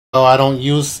Oh, I don't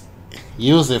use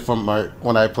it for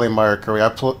when I play Mario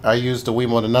Kart. I use the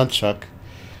Wiimote and nunchuck.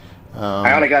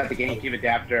 I only got the GameCube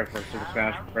adapter for Super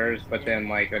Smash Bros., but then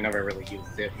like I never really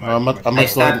used it much. I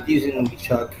stopped using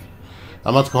WeChuck.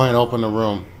 I'm about to go ahead and open the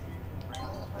room.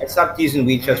 I stopped using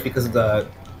WeChuck because of the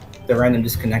random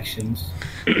disconnections.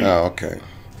 Oh, okay.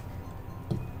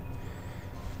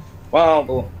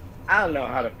 Well, I don't know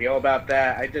how to feel about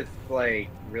that. I just like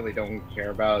really don't care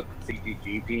about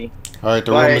CGGP. All right,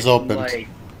 the room is open. Like,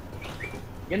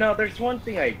 you know, there's one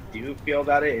thing I do feel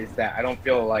about it is that I don't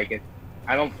feel like it.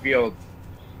 I don't feel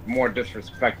more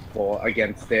disrespectful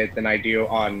against it than I do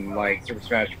on like Super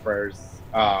Smash Bros.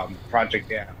 Project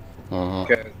Dam.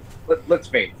 Because let's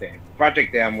face it,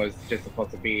 Project Dam was just supposed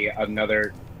to be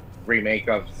another remake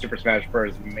of Super Smash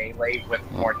Bros. Melee with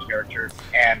more characters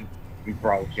and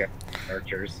brawl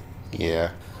characters. Yeah.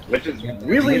 Which is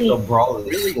really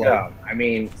dumb. I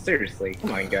mean, seriously,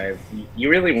 come on, guys. You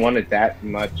really wanted that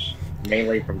much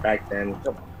Melee from back then?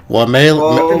 Come on. Well, Melee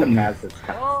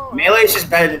is just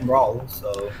better than Brawl,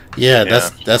 so... Yeah,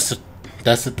 that's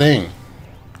the thing.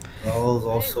 Brawl is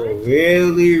also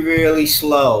really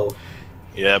slow.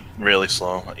 Yep, really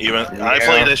slow. Even I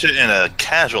played that shit in a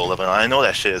casual level. I know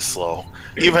that shit is slow.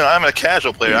 Even I'm a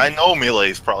casual player. I know Melee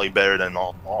is probably better than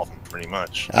all of them, pretty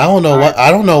much. I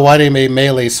don't know why they made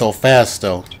Melee so fast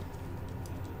though.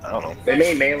 I don't know. They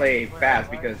made Melee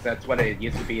fast because that's what it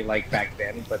used to be like back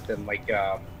then. But then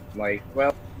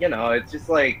well, you know, it's just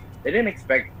like they didn't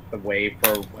expect the way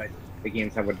for what the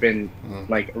games have been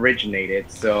like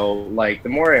originated. So like the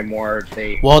more and more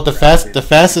they the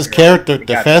fastest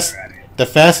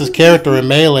character in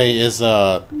Melee is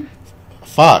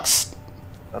Fox.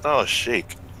 I thought it was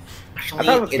Shake. Actually, I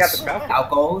thought it was Captain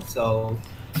Falcon. So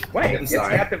wait, it's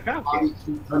Captain Falcon.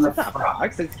 It's not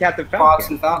Fox. It's Captain Falcon. Fox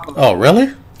and Falcon. Oh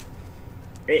really?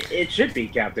 It should be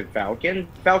Captain Falcon.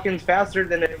 Falcon's faster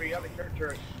than every other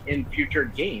character in future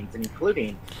games,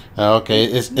 including. Okay,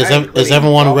 is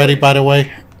everyone ready? By the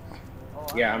way.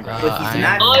 Yeah, I'm ready.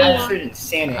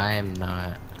 I am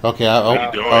not. Okay, all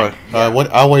right.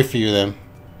 I'll wait for you then.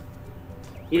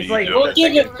 He's like we'll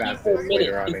give it fastest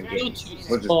later on in games.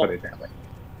 We'll just put it that way.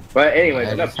 But anyways,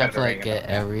 I just have to like get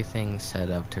everything set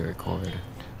up to record.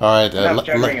 All right,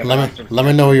 let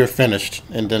me know when you're finished,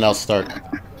 and then I'll start.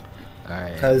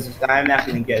 Alright. Because I'm not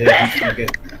gonna get it. I'm just gonna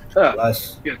get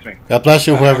less. God bless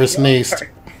you, whoever sneezed.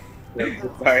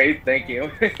 Sorry, thank you.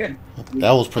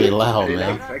 That was pretty loud,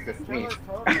 man.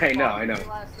 I know.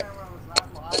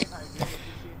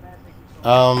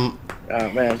 Oh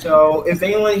man. So, is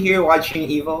anyone here watching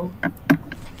Evo?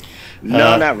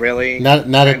 No, not really. Not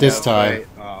at this time.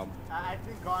 I've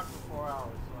been gone for 4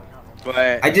 hours,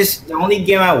 but the only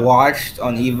game I watched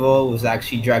on Evo was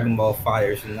actually Dragon Ball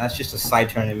Fighters, and that's just a side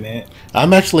tournament.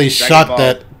 I'm actually shocked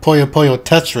that Puyo Puyo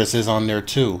Tetris is on there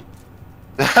too.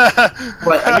 But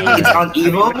I mean, it's on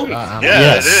Evo.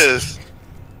 Yes. It is.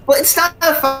 But it's not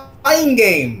a fighting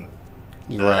game.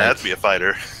 It has to be a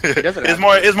fighter.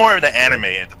 It's more in the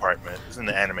anime department. It's in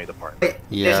the anime department.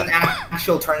 Yeah. There's an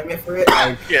actual tournament for it.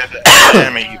 Yeah, the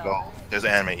anime Evo. There's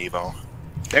anime Evo.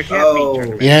 There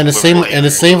can't be. Yeah, and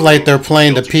it seems like they're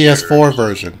playing the PS4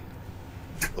 version.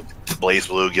 Blaze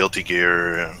Blue, Guilty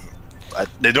Gear.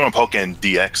 They're doing Pokemon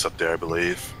DX up there, I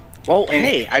believe. Well,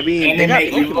 hey, I mean, they got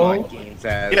Pokemon games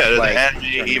as there's like, anime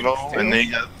Evo, and they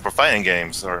got for fighting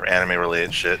games or anime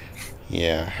related shit.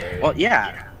 Yeah. Well,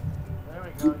 yeah.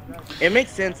 It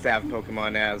makes sense to have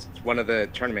Pokemon as one of the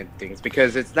tournament things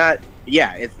because it's not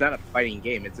a fighting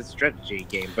game, it's a strategy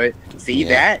game. But see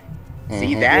that?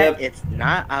 It's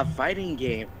not a fighting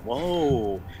game.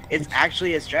 Whoa. It's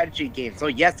actually a strategy game. So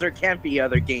yes, there can be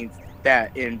other games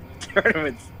that in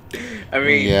tournaments. I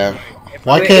mean, yeah.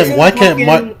 Why can't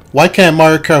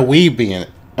Mario Kart Wii be in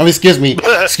it? I mean, excuse me,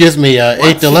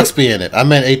 8 Deluxe be in it. I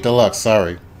meant 8 Deluxe,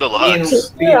 sorry.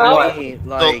 Deluxe.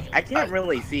 I can't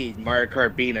really see Mario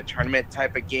Kart being a tournament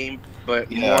type of game, but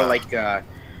more like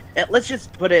let's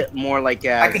just put it more like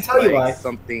as I can tell you why.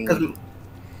 Something.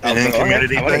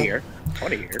 Community I want to hear.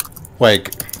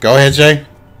 Wait, go ahead, Jay.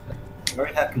 We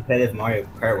already have competitive Mario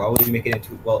Kart. Why would you make it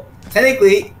into? Well,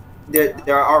 technically, there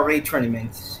are already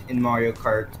tournaments in Mario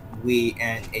Kart Wii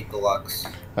and 8 Deluxe.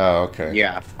 Oh, okay.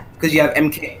 Yeah. Because you have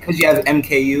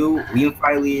MKU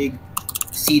Unify League,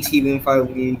 CT Unify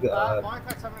League. Mario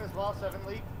Kart 7 as well, 7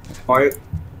 League.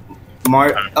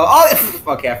 Mario. Oh,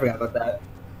 okay, I forgot about that.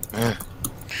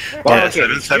 Well,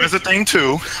 seven's a thing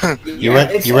too. You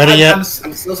ready yet? I'm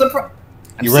still surprised.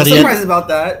 You ready yet? Surprised about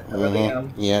that. I really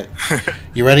am. Yeah.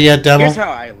 You ready yet, Demo? Here's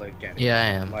how I look at it. Yeah, I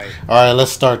am. All right,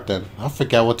 let's start then. I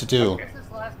forgot what to do.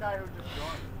 Last guy who just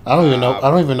joined. I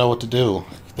don't even know what to do.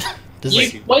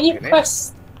 When you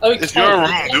press Okay. It's your room.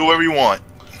 Do whatever you want.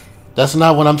 That's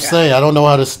not what I'm saying. I don't know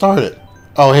how to start it.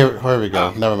 Oh, here we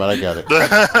go. Never mind, I got it.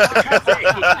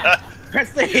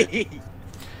 Press A.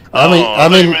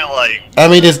 I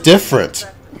mean, it's different.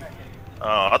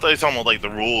 I thought you were talking about like the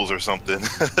rules or something.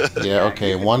 Yeah,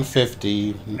 okay,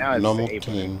 150 Now it's normal A,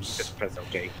 teams. Just press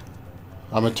OK.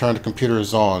 I'm gonna turn the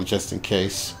computers on just in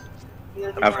case.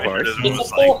 Of course.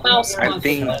 It's a full house. I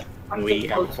think we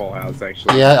have a full house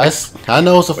actually. Yeah, I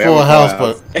know it's a We have full a house,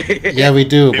 house. but yeah, we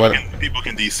do. But People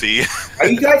can DC. Are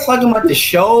you guys talking about the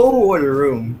show or the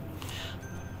room?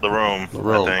 The room.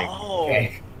 room. I think. Oh,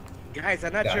 Okay. guys,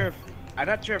 I'm not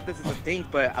sure if this is a thing,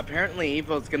 but apparently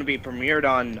Evo is going to be premiered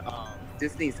on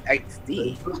Disney's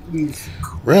XD.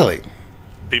 really,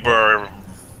 People are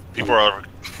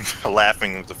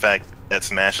laughing at the fact that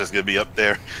Smash is gonna be up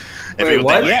there. And Wait, people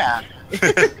what? think, Yeah.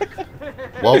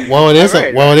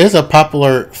 well, it is a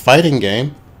popular fighting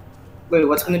game. Wait,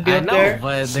 what's gonna be I up know, there?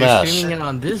 but they're Smash. streaming it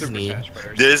on Disney.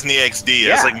 Disney XD.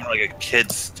 Yeah. It's like more like a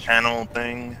kids channel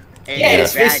thing. Yeah,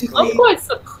 it's basically- I'm quite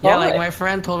surprised. Yeah, like my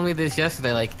friend told me this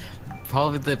yesterday. Like,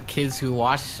 probably the kids who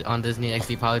watch on Disney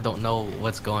XD probably don't know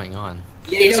what's going on.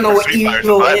 Yeah, they don't know what Street Fighter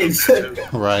Evo 5 is. up there,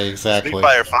 too. Right, Street exactly.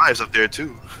 Fighter 5's up there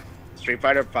too. Street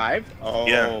Fighter 5? Oh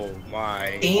Yeah.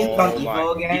 my. Games Oh on my.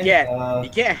 Evo again? You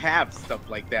can't have stuff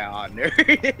like that on there.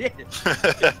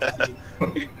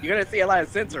 You're gonna see a lot of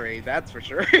sensory, that's for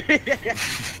sure.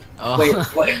 Oh. Wait,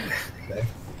 what?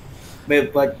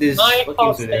 Wait, but this My what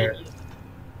games are there? Stadium.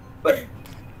 But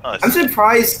Oh, I'm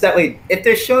surprised that if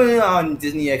they're showing it on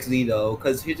Disney XD though,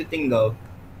 because here's the thing though,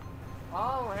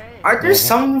 Oh, hey. aren't there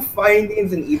some fighting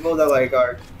games in Evo that are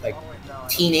like Oh, wait, no,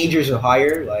 teenagers or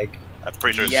higher? Like I'm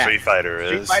pretty sure Yeah. Street Fighter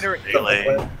Street is. Fighter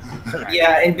Melee,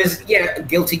 yeah, and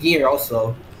Guilty Gear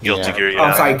also. Guilty Yeah. Gear, Oh, yeah.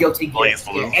 I'm sorry, Guilty Gear. Blaze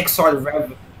Blue. Yeah, XR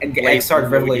Rev and Blaze XR Blue,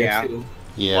 Revelator yeah. too.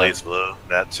 Yeah. Blaze Blue,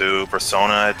 that too.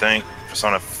 Persona, I think.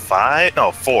 Persona 5?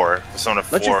 No, 4. Persona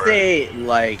 4. Let's just say,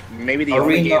 like, maybe the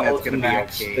only game that's gonna be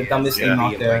Ultimax, okay. the dumbest is thing gonna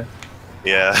out be, there. like,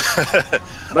 Yeah.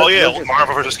 But Oh yeah, let's just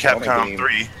Marvel say vs. the only Capcom game.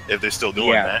 3, if they're still doing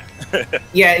Yeah. that.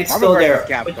 Yeah, it's Marvel still there. vs.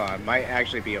 Capcom might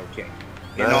actually be okay.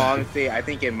 In all honesty, I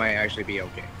think it might actually be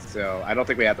okay. So I don't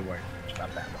think we have to worry much about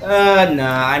that.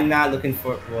 Nah, I'm not looking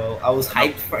for. Well, I was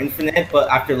hyped for Infinite, but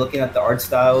after looking at the art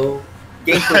style,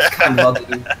 gameplay's kind of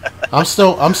ugly. I'm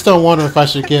still wondering if I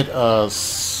should get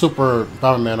Super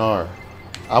Bomberman R.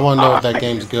 I want to know if that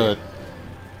game's good.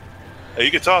 Hey,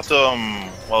 you could talk to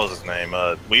what was his name?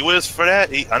 Wiz for that.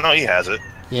 I know he has it.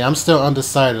 Yeah, I'm still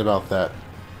undecided about that.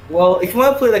 Well, if you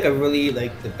want to play like a really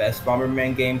the best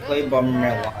Bomberman game, play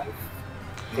Bomberman Live.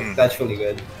 That's really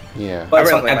good. Yeah. But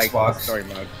it's I on really like the Xbox. story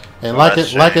mode. And Oh, like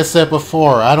that's like I shame. said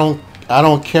before, I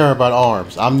don't care about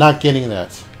arms. I'm not getting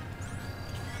that.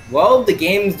 Well, the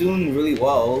game's doing really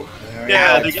well.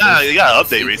 Yeah, they got an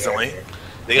update recently.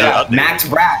 They got an update. Max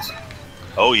Brass.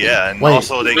 Oh yeah, and Wait.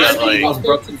 also they got Maybe like I've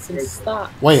broken some stats.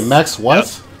 Wait, Max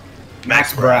what?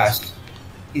 Max Brass.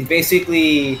 He's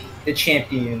basically the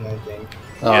champion, I think.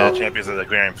 Oh, yeah, champions of the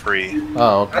Grand Prix.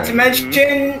 oh, Not to okay.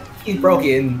 mention, he's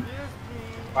broken.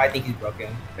 I think he's broken.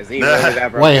 Is he really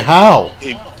that broken? Wait, how?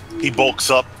 He bulks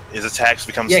up, his attacks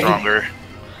become Yeah, he- stronger,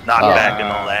 knockback and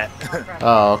all that.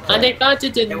 Oh, And okay. they've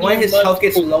added a And new when his mode health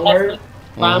gets called lower- Epic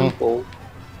Ramble.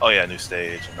 Oh yeah, new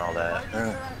stage and all that.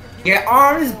 Yeah,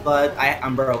 arms, but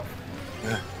I'm broke.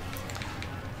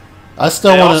 I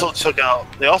still They want also took out.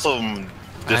 They also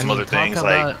did some other things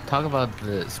like. talk about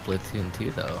the Splatoon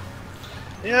 2 though.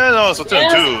 Yeah, no, so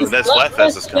too. That's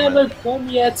Splatfest is coming.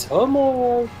 Premiere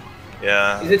tomorrow.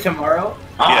 Yeah. Is it tomorrow?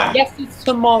 Yeah. Yes, it's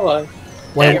tomorrow.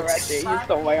 Wait, You're right there. You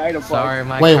stole my item. Sorry,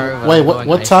 my wait, car was wait. going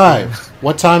What ice time? cream.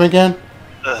 What time again?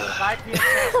 5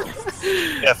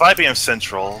 p.m. Yeah, 5 p.m.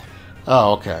 Central.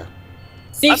 Oh, okay.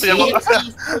 I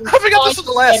forgot this was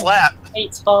the last lap.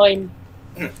 Time.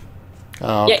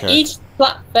 Oh, Yeah, okay. each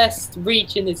Splatfest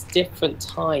region is different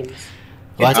times.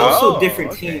 Like- It's also Oh,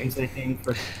 different okay. teams, I think,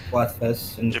 for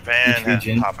Splatfest and Japan each has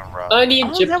region. Pop and Rock. Only in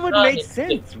Oh, Japan. that would make it's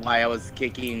sense why I was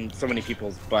kicking so many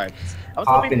people's butts. I was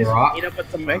Pop hoping and to rock. meet up with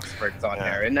some experts on Yeah.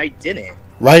 there, and I didn't.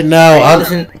 Right now,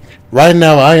 Right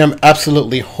I am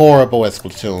absolutely horrible at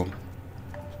Splatoon.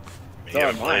 So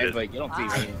am I, played it. but you don't see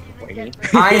me playing.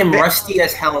 I am rusty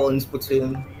as hell in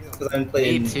Splatoon because I haven't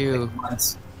played Me in too. like,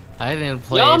 months. I didn't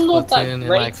play Yeah, I'm not that Splatoon in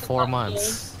great like at 4 that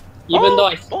months. Even though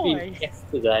I boy. streamed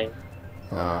yesterday.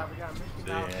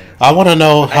 I want to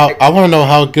know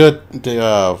how good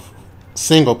the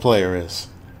single player is.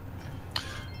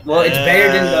 Well, it's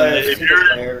better than the if single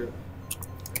you're- player.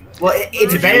 Well,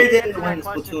 it's better than the one in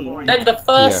Splatoon 1. And the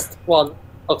first one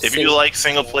of If you like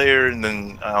single player,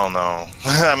 then I don't know.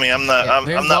 I mean, I'm not. Yeah, I'm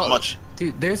there's not all- much.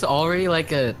 Dude, there's already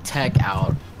like a tech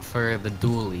out for the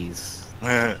dualies.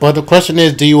 But the question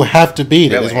is, do you have to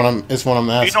beat it? Really? Is what I'm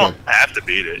You asking. don't have to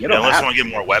beat it. You don't Unless have you want to get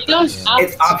more You weapons. don't have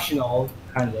It's optional,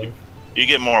 kind of. You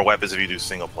get more weapons if you do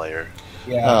single player.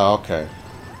 Yeah. Oh, okay.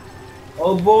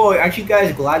 Oh boy, aren't you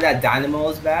guys glad that Dynamo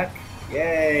is back?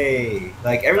 Yay!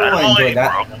 Like everyone Dynamo enjoyed ain't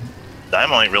that. broken.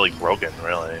 Dynamo ain't really broken,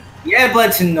 really. Yeah, but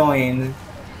it's annoying.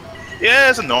 Yeah,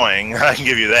 it's annoying. I can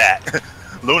give you that.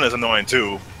 Luna's annoying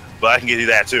too, but I can give you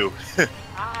that too.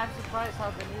 I'm surprised how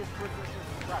the news put this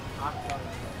is crap.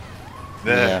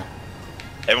 Yeah.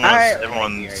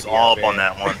 Everyone's all up on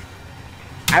that one.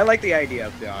 I like the idea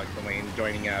of the Octolane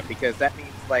joining up because that means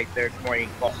like there's more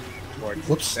equality towards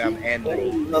Whoops. them and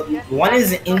the One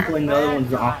is an Inkling, the other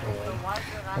one's an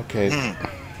Aquaman. Okay.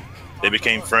 They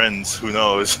became friends. Who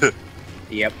knows?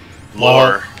 Yep. Well,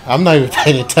 Lore. I'm not even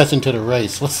paying attention to the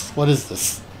race. What is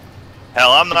this?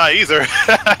 Hell, I'm not either.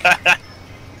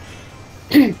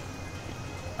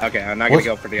 Okay, I'm not What- gonna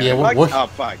go for the yeah, other. what- Fuck. what- Oh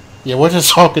fuck. Yeah, we're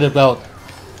just talking about.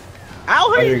 Ow!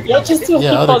 Other Hey! You're just talking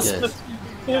Yeah, other about games.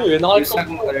 Splatoon 2, and I You're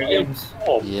talking about other games.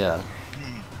 Yeah.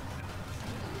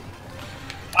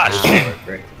 Ah, shit.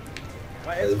 Great.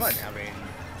 Well, it's fun having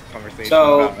conversations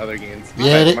So- about other games.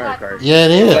 Yeah, besides it- Mario Kart. Yeah,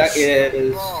 it That is.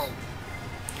 is.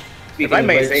 If I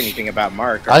may say anything about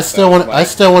Mario Kart, I still though, want. I like,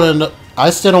 still want to know. I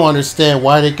still don't understand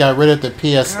why they got rid of the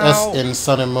PSS How? in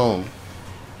Sun and Moon.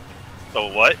 So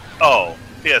what? Oh,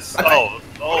 yes. Oh,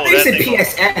 They that said thing.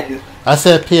 PSN. I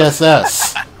said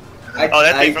PSS. Oh,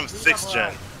 that thing from 6th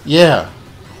gen. Yeah.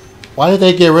 Why did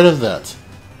they get rid of that?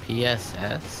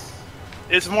 PSS.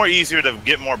 It's more easier to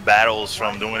get more battles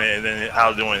from doing it than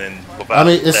how doing it without. I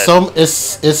mean, it's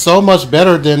that. it's so much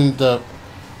better than the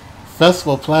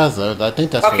Festival Plaza. I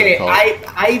think that's what Okay, it's called.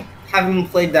 I haven't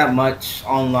played that much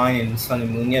online in Sun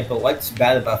and Moon yet, but what's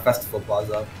bad about Festival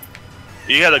Plaza?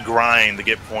 You gotta grind to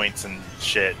get points and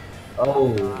shit. Oh.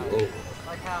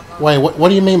 Wait, what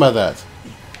do you mean by that?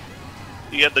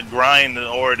 You have to grind in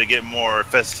order to get more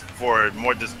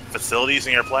facilities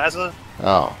in your plaza,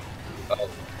 Oh.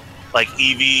 like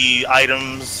EV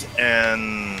items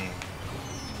and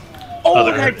Oh,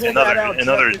 other I pulled that out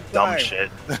other just in dumb time. shit.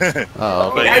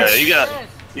 Oh, But okay. yeah,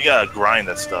 you gotta grind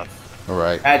that stuff. All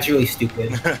right. That's really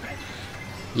stupid.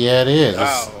 Yeah, it is.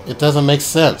 Oh. It doesn't make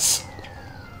sense.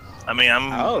 I mean,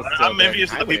 Oh, so I'm then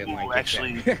envious of I the wouldn't people who like it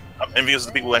actually then. I'm envious of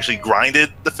the people who actually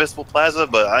grinded the Festival Plaza,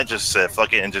 but I just said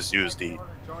fuck it and just used the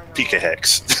PK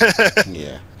Hex.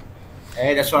 Yeah.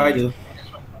 Hey, that's what I do.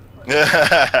 I'm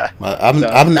So I'm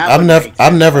that I'm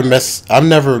would never make I'm sense.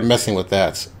 never messing with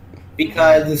that.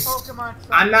 Because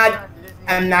I'm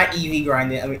not EV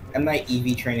grinding. I mean, I'm not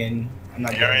EV training. I'm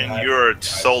not doing Aaron, that. you're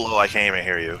so low I can't even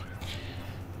hear you.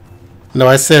 No,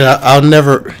 I said I'll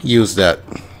never use that.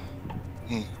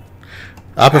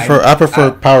 I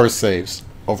prefer power saves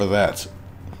over that.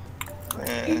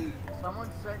 Eh. Someone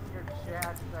said in your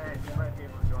chat that you might be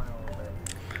able to join a little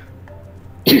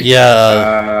bit.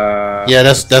 Yeah, yeah,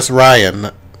 that's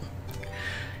Ryan.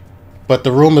 But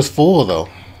the room is full though.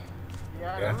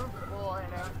 Yeah, Yeah. the room's full and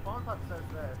phone top says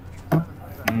that.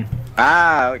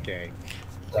 Ah, okay.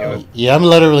 So, Yeah, I'm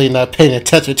literally not paying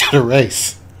attention to the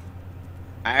race.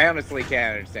 I honestly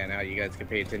can't understand how you guys can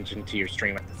pay attention to your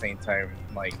stream at the same time,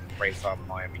 like race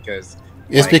online, because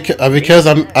It's like, because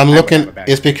I'm I would looking. have a bad-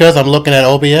 It's because I'm looking at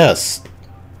OBS.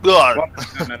 God.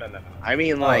 Well, no. I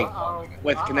mean, like Uh-oh.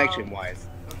 with Uh-oh. connection wise.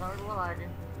 Sometimes we're lagging.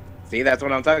 See, that's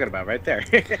what I'm talking about right there.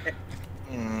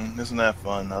 Isn't that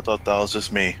fun? I thought that was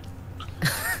just me.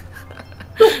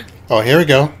 Oh, here we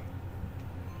go.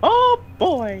 Oh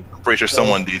boy! Pretty sure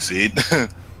someone DC'd.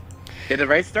 Did the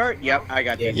race start? Yep, I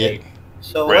got you. Yeah.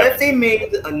 so what if they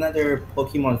made another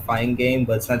Pokemon fighting game,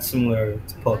 but it's not similar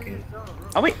to Pokemon?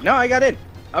 Oh wait, no, I got in.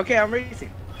 Okay, I'm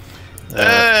racing.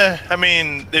 I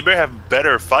mean, they better have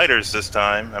better fighters this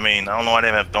time. I mean, I don't know why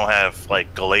they don't have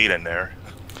like Gallade in there.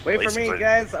 Wait for me, Basically.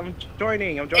 guys. I'm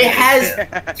joining. It has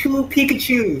 2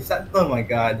 Pikachu's. Oh my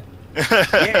god.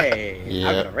 Yay! Yeah.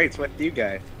 I'm gonna race with you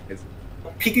guys. It's-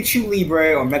 Pikachu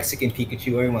Libre or Mexican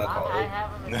Pikachu, whatever you want to call I it.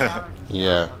 haven't encountered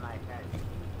Yeah. on my head.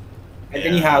 And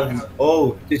then you have,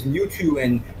 there's Mewtwo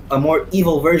and a more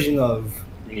evil version of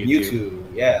Mewtwo.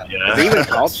 Yeah. Is it even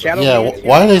called Shadow? Yeah. Mewtwo?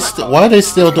 Why are they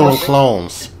still doing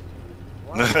clones?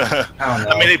 I don't know.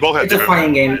 I mean, they both have It's a different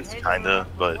fighting game. methods, kinda,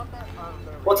 but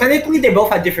Well, technically, they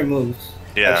both had different moves.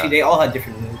 yeah. Actually, they all had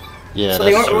different moves. Yeah, so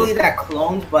they that's weren't true. really that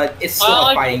cloned, but it's still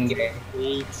a fighting game.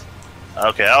 Sweet.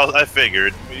 Okay, I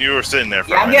figured you were sitting there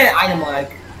for Yeah, a I'm minute. getting item lag.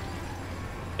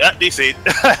 Yeah, DC'd.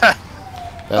 That's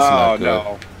Oh not good.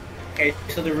 no! Okay,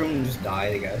 so the room just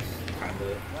died, I guess. Kind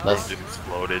of. That's It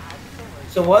exploded.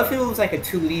 So what if it was like a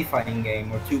 2D fighting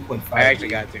game or 2.5? I actually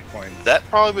got 2 points. That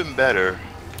probably been better.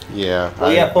 Yeah.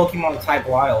 Well, yeah, Pokemon type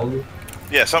Wild,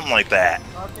 Yeah, something like that.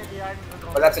 Okay, the items are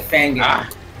going. but that's a fan game.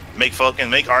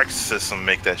 Make Arc System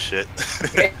make that shit.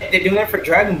 They're doing it for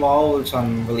Dragon Ball, which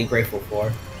I'm really grateful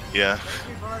for. Yeah.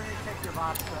 You've already taken your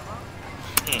box,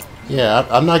 huh? Yeah,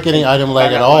 I'm not getting item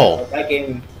lag at all. That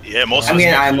game. Yeah, most I of mean,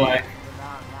 us. I'm like, No,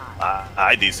 I'm not.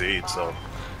 I DC'd, so.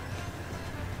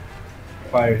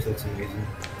 Fighters looks amazing.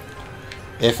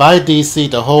 If I DC,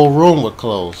 the whole room would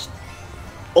close.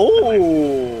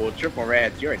 Oh, triple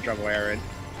reds. You're in trouble, Aaron.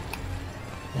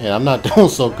 Yeah, I'm not doing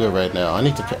so good right now. I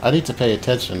need to pay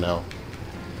attention now.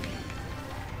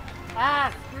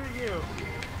 Ah, screw you.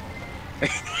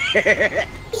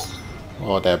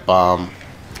 Oh, that bomb.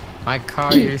 My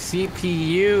car, your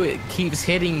CPU, it keeps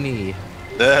hitting me.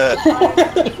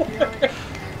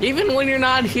 Even when you're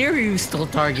not here, you still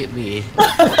target me.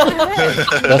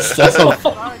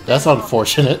 That's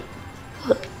unfortunate.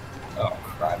 Oh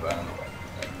crap! I don't know what.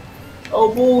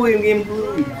 Oh boy, I'm getting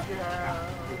blue.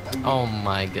 Oh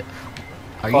my god.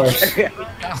 Are you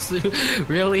Yasu?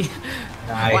 Really?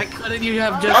 Nice. Why couldn't you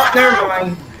have Oh, just never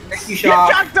mind. Thank you, You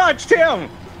shot. shock dodged him.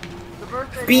 The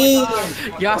birthday Beam.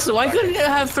 Yasu, why couldn't you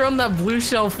have thrown that blue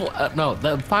shell no,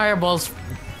 the fireballs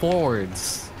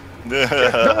forwards? No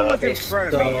one was in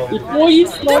front of me. Before you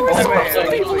There start were Wait, some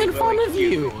wait, people in front of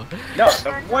you. No,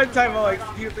 the one time I'll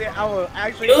excuse it, I will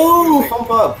actually Ooh, excuse pump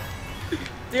up. it.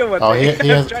 Deal with Oh, it.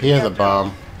 he has a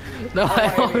bomb. No,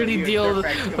 I Oh, already you deal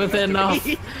dirtbag with coming up enough to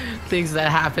me. things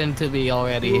that happened to me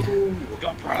already.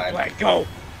 Go, Product Plant, go!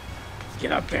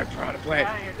 Get up there, Product Plant.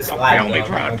 This Don't lag, fail me, though. Oh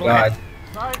Product my Plant.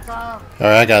 god. Sorry, Tom.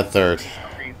 Alright, I got third.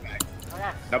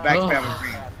 No backspam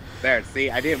green. There, see,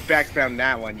 I didn't backspam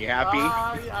that one. You happy?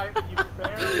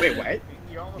 Wait, what?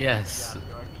 Yes.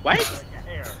 What?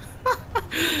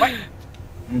 What?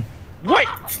 What?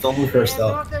 Still move her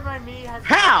stuff.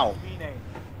 How?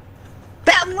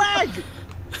 That lag!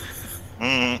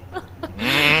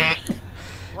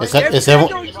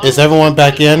 Is everyone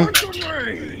back in?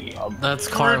 That's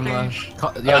karma. And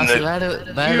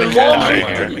That You is won.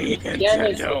 karma. Yeah,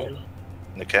 it's-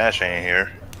 The cash ain't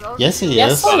here. Yes, he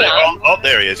Yes, is. I am. Oh,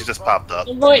 there he is. He just popped up.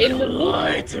 I'm right in the middle.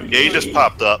 Yeah, he just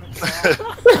popped up.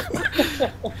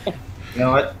 You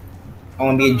know what? I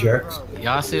want to be a jerk.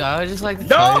 Yasu, I would just like to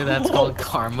tell you that's called No,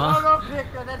 karma. no,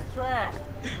 Victor, that's trash.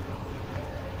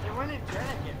 They went in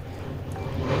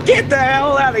Janet. Get the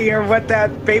hell out of here with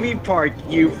that baby park,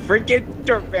 you freaking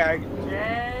dirtbag!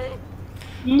 Jay.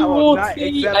 will not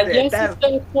Naughty, accept and it. yes, That's- it's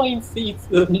their point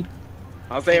season.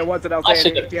 I'll say it once and I'll I say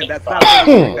should it have again. That's picked not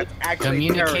anything. That's actually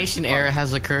Communication terrorist. error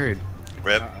has occurred.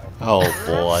 Rip. Oh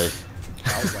boy.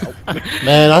 Oh, well.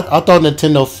 Man, I thought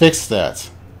Nintendo fixed that.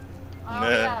 Oh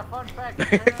yeah, fun fact.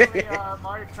 Apparently,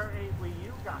 Mario Kart 8 Wii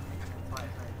U got maintenance last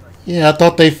night. Yeah, I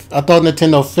thought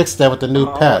Nintendo fixed that with the new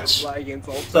Oh, patch. it's like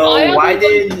insult. So I why haven't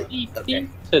did done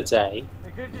PC today?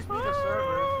 It could just be the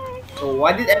server. so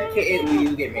why did MK8 Wii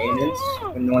U get maintenance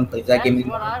when no one plays that That's game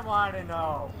what anymore? I want to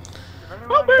know. If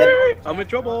anyone Oh, knows, I'm in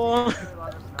trouble. let us know.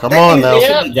 Come on now. Should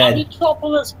Yeah, be I'm dead. in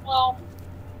trouble as well.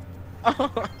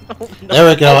 There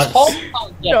we go. Tom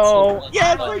can't get No. to it.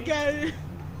 Yes, I got it.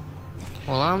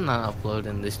 Well, I'm not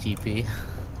uploading this GP.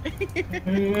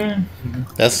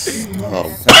 That's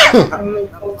I don't know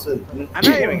how to- I'm not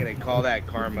even gonna call that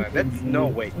karma. That's no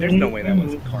way. There's no way that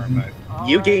was karma.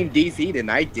 You gained DC'd and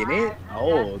I didn't?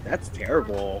 Oh, that's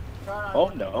terrible.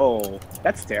 Oh no.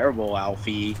 That's terrible,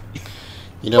 Alfie.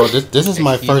 You know, this is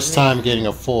my Excuse first me? time getting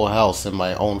a full house in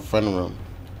my own friend room.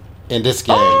 In this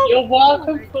game. You're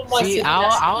welcome for my See, suggestion.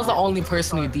 I was the only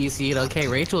person who DC'd. Okay,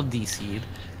 Rachel DC'd.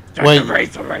 Wait.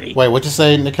 Race already. Wait, what you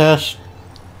say, Nakash?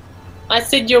 I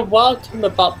said you're welcome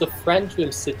about the friend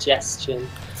room suggestion.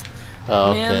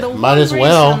 Oh, Man, the okay. one Might as reason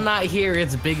well. I'm not here.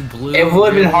 It's Big Blue. It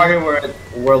would have been really. harder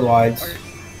worldwide.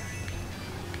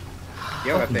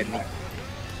 Yo, I said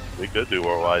We could do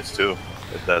worldwise too,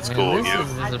 if that's Man, cool with this you.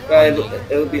 is It, disappointing.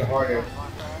 it would be harder.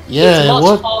 Yeah, it's it much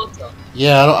would. harder.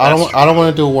 Yeah, I don't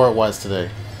want to do worldwide today.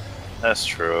 That's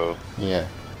true. Yeah.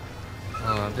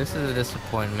 Oh, this is a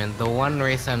disappointment. The one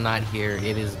race I'm not here,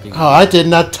 it is Big Blue. Oh, I did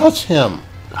not touch him.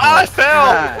 I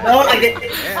fell! No, I get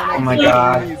Yeah, Oh my get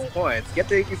God. These points. Get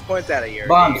these points out of here.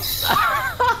 bumps. Okay,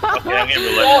 I'm getting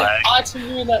roulette Yeah, lag. I to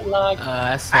roulette lag.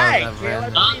 I saw Hey, that, Caleb.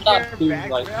 man. Not that boom back,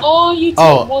 like, bro. oh, you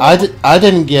Oh, did I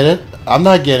didn't get it. I'm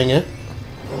not getting it.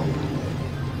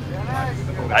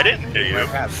 I didn't hear you. Right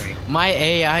past me. My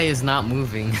AI is not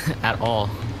moving at all.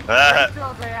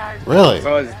 Really?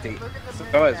 So is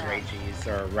Rachi's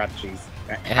or Rachi's.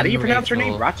 How do you pronounce her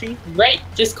name? Rachel. Rachi?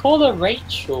 Just call her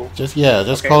Rachel. Just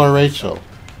Okay. call her Rachel.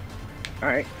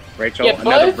 Alright. Rachel, Yeah,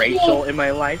 another both Rachel of- in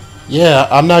my life. Yeah,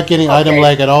 I'm not getting item Okay.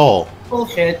 lag at all.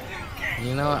 Bullshit.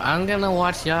 You know, I'm gonna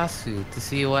watch Yasu to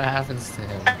see what happens to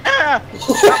him.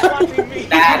 Stop watching me.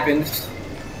 That happens.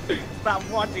 Stop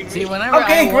watching me. See, whenever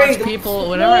I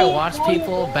watch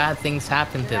people, bad things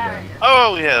happen to them.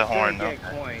 Oh yeah, the I'm horn. gonna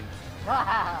get coins.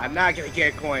 I'm not gonna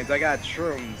get coins. I got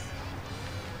shrooms.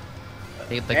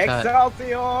 Take the cut.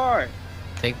 Excelsior!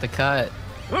 Take the cut.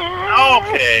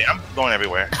 Okay, I'm going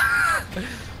everywhere.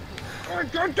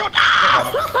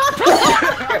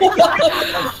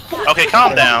 Okay,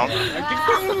 calm down.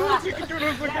 I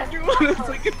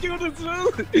can do this.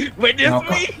 Witness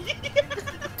me.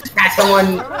 Got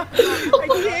someone. I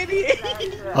did it.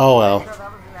 Oh well.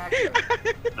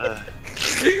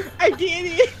 I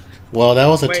did it. Well, that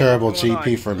was a Wait, terrible what's going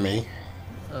GP on? for me.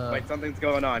 Wait, something's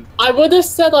going on. I would have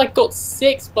said I got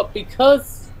 6, but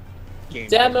because Game,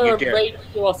 Demo you and dare. Radio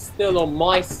are still on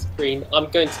my screen, I'm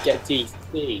going to get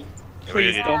DC.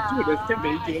 Please don't do this to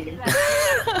me, game.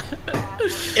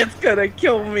 It's gonna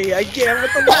kill me again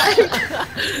with the light.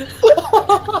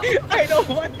 I don't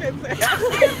want this to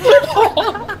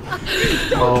happen.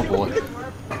 Oh boy.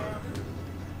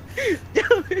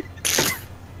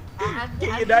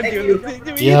 You're not doing this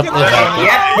to me. Yep, You it happened.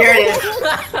 Yep, there it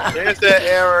is. There's that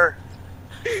error.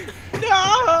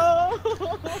 No!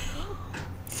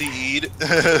 Seed.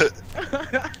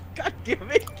 God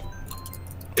damn it.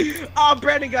 Oh,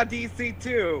 Brandon got DC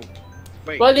too.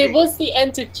 Wait, Well, it wait. was the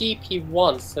end of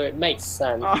GP1, so it makes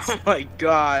sense. Oh my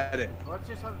god. Let's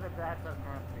just hope that that doesn't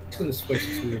happen I'm gonna switch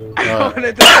to. I Alright.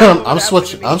 wanted to know what I'm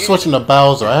happened switching to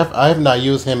Bowser. I have not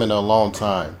used him in a long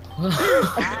time. I'm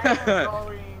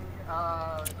going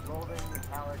golden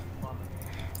metallic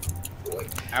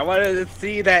plummet. I wanted to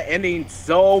see that ending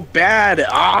so bad.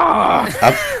 Ah!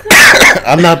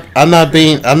 I'm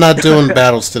not doing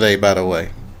battles today, by the way.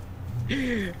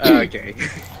 Okay.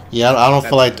 Yeah, I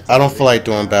don't feel like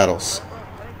doing battles.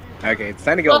 Okay, it's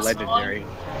time to go That's legendary.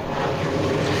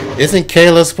 Isn't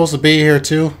Kayla supposed to be here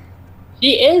too?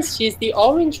 She is, she's the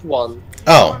orange one.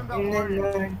 Oh.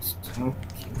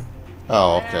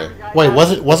 Oh, okay. Wait,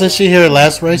 wasn't she here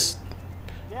last race?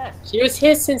 Yes. She was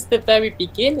here since the very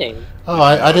beginning. Oh,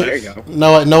 I There you didn't.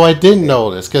 go. No, I didn't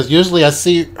know this because usually I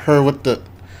see her with the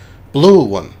blue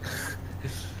one.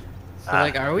 So,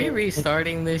 like, are we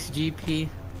restarting this GP?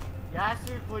 Yeah,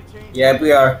 seriously, change. Yeah,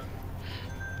 we are.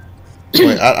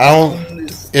 Wait, I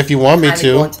don't. If you want me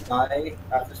to.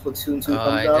 After Splatoon 2 Oh,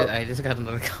 comes out. I just got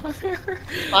another comment.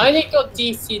 I only got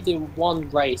DC'd in one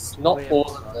race, not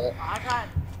all of it. I got.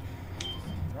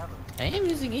 Never. I am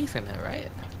using Ethernet,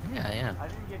 right? Yeah, I am. I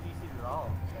didn't get DC'd at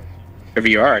all. If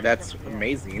you are, that's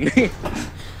amazing.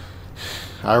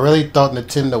 I really thought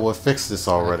Nintendo would fix this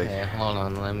already. Okay, hold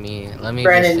on. Let me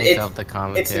Brandon, just think it's- up the It's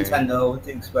commentary. Nintendo. What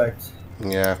do you expect?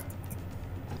 Yeah.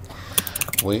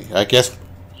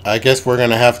 I guess we're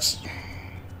gonna have to.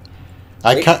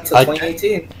 Wait till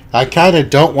 2018. I kind of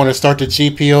don't want to start the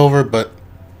GP over, but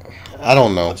I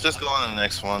don't know. Let's just go on to the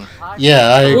next one. Yeah,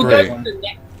 I We'll go agree. to the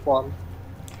next one.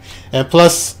 And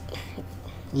plus,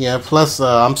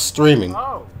 I'm streaming.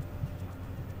 Oh.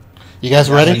 You guys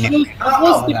ready? It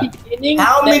was the beginning.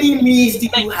 How then many Mii's do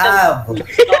you have? the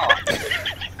start.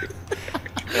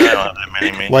 Yeah, I don't have that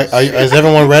many memes. Wait, is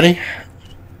everyone ready?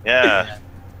 Yeah.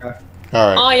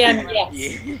 All right. I am, yes.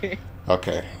 Yeah.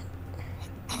 Okay.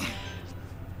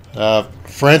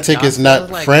 Frantic Now, is it not.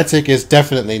 feels like- Frantic is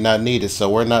definitely not needed, so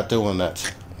we're not doing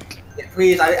that.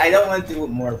 Please, I don't want to do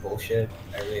more bullshit.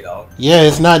 I really don't. Yeah,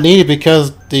 it's not needed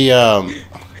because the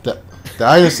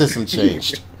item system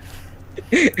changed.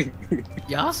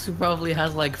 Yasu probably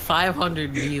has like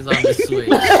 500 V's on the Switch.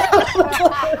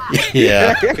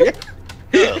 Yeah.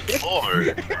 Good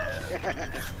lord.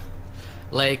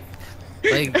 like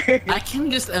I can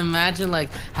just imagine like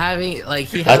having like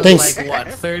he I has think like what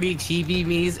 30 chibi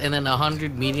Mii's and then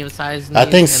 100 medium-sized Mii's. I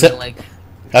think and se- then, like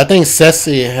I think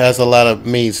Ceci has a lot of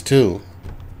Mii's too.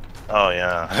 Oh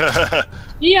yeah.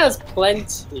 He has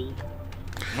plenty.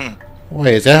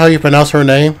 Wait, is that how you pronounce her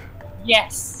name?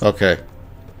 Yes. Okay.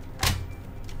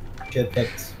 I should have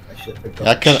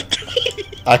picked.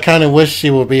 I kind of wish she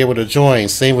would be able to join.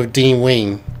 Same with Dean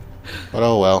Wing. But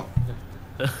oh well.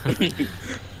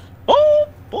 Oh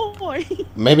boy.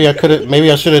 Maybe I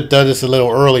should have done this a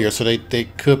little earlier so they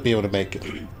could be able to make it.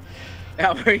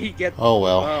 Now where he gets. Oh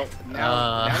well. Well,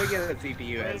 now we get a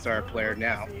CPU as our player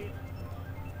now.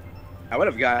 I would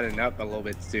have gotten up a little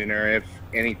bit sooner, if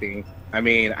anything. I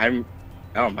mean,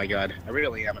 oh my god, I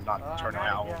really am a nocturnal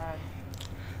owl.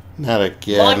 Not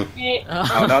again. Like it.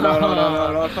 Oh,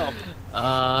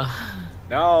 no.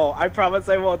 No, I promise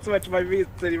I won't switch my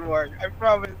beats anymore. I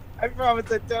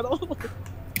promise it, Diddle.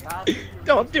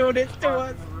 Don't do this to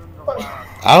us.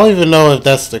 I don't even know if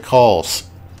that's the cause.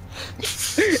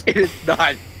 It is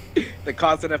not. The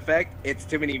cause and effect, it's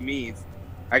too many me's.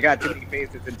 I got too many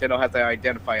faces. Nintendo has to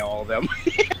identify all of them.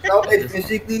 No, it's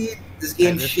basically this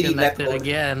game's shitty Disconnected netcode.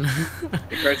 again.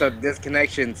 The curse of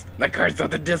disconnections. The curse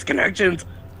of the disconnections.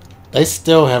 They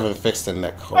still haven't fixed the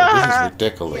netcode. This is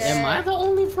ridiculous. Am I the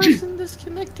only person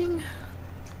disconnecting? Did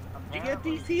you get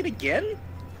DC'd again?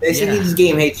 Basically, Yeah. this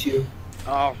game hates you.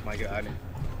 Oh my god.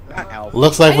 Not Alpha.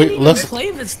 Looks like I we didn't even looks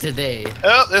play this today.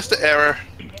 Oh, that's the error.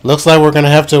 looks like we're gonna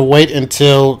have to wait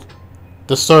until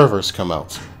the servers come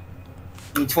out.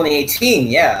 In 2018,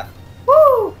 yeah.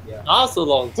 Woo! Yeah. That's a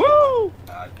long time. Woo!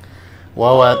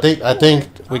 Well, I think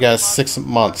we got 6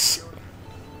 months.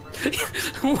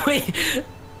 Wait.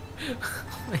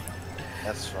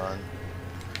 That's fun.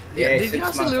 Yeah, Did 6 you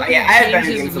also months. literally Yeah, I have better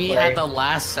change games his to me play. at the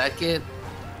last second?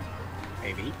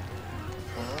 Maybe.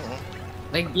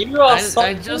 Like, You are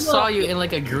I just saw you in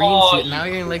like a green suit. Now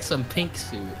you're in like some pink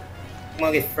suit. I'm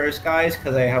gonna get first, guys,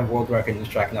 because I have world record in this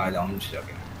track. No, I don't. I'm just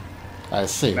joking. I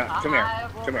see. No, come here.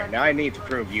 Come here. Now I need to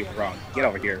prove you wrong. Get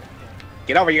over here.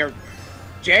 Get over here.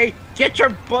 Jay, get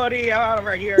your buddy out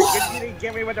over here.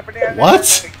 Get me with the banana.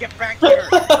 What? Get back here.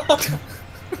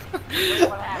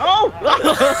 No!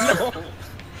 No!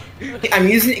 I'm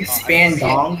using expand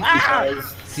dong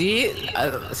because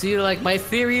See, like my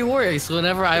theory works.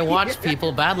 Whenever I watch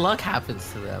people, bad luck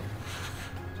happens to them.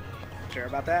 Sure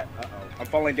about that? Uh-oh. I'm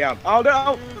falling down. Oh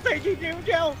no! Thank you,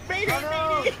 Joe! Mayday,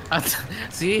 mayday!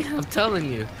 See, I'm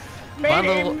telling you.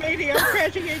 Mayday, mayday! I'm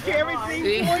crashing into everything,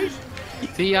 See? boys!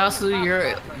 See, Yasu,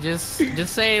 you're just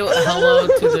say hello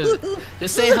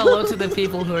to the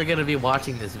people who are gonna be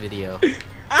watching this video.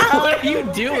 What are you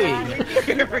doing?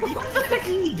 What are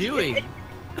you doing?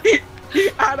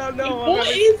 I don't know. What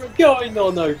is going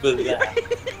on over there?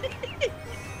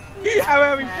 I'm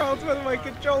having problems with my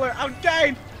controller. I'm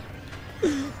dying.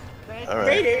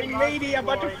 Alright. Mayday, mayday! I'm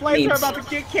about to fly, so I'm about to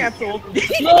get canceled.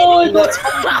 No, that's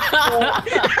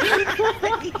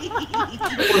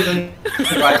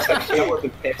I would be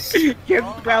pissed. Get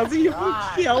Bowsy, you will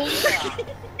kill.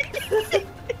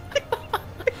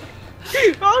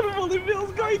 Oh, the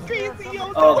wheel's going crazy.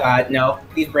 Oh god, no.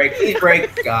 Please break. Please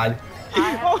break. God.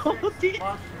 Oh, dear.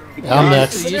 I'm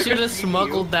next. You should have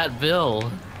smuggled that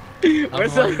bill.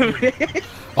 Where's the...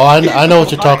 Oh, I know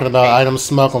what you're talking about. Item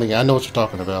smuggling. I know what you're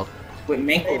talking about. With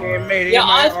Minkle. Mayday, mayday, yeah,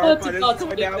 my I've heard arm about is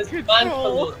going it down because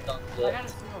control. Vancouver does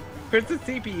it. Where's the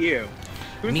CPU?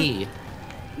 Who's Me.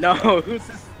 No, who's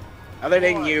this? Other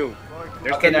than you.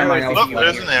 There's Okay, never mind, another I'll- CPU Oh,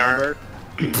 there's here, an error.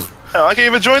 remember? Hell, I can't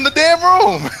even join the damn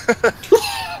room.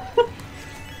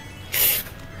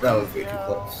 That was way too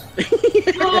close.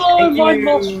 Oh, my you.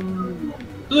 mushroom.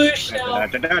 Blue shell.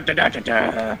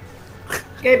 Da-da-da-da-da-da.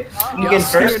 Okay, you get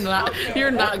Yasu, first.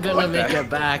 you're not gonna What make the- it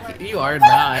back. You are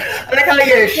not. I like how you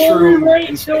get a Sorry, shroom.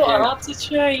 Rachel, I have to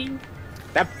change.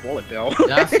 That bullet bill.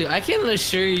 Yasu, I can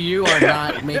assure you are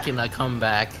not making a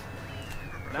comeback.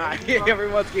 Nah,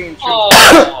 everyone's getting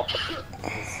shrooms.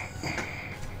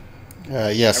 Oh,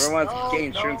 Yes. Everyone's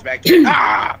getting shrooms back.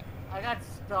 Ah! I got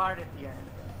started at the end.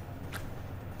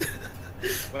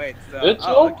 Wait, so Good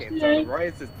oh, job, okay, Jay. so Roy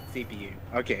is the CPU.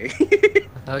 Okay.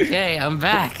 Okay, I'm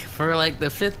back for like the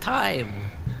 5th time.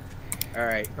 All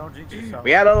right. Don't jinx yourself. We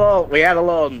had a little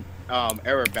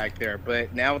error back there,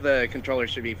 but now the controller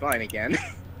should be fine again.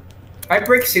 If I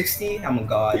break 60, I'm a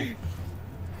god.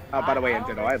 Oh, by the way,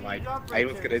 Nintendo, I lied. I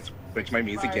was gonna switch my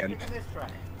music again.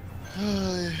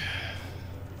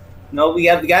 No, we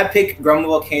gotta pick Grumble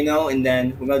Volcano, and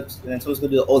then someone's gonna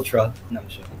do the Ultra. No, I'm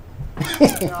sure.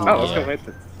 Oh, let's go with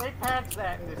it. They patched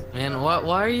that in this. Man,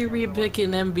 why are you repicking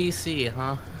NBC,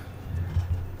 huh?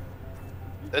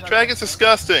 That track is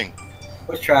disgusting.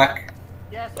 Which track?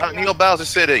 Yes, Not Neil Bowser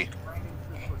City.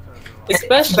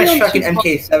 especially Best on track in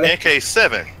Xbox. MK7.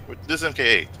 MK7. This is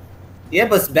MK8. Yeah,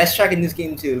 but it's best track in this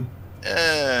game too.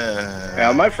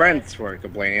 Yeah, my friends were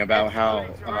complaining about how,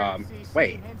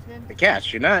 wait, the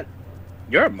Cash,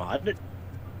 you're a mod?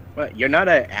 What, you're not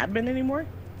an admin anymore?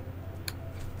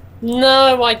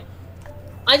 No,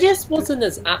 I just wasn't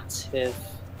as active.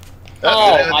 Yeah,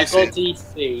 Oh, yeah, I DC. got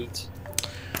DC'd.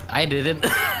 I didn't.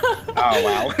 Oh,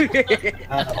 wow. Great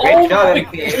Oh job, my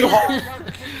MK. god!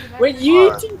 When you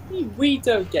DC, we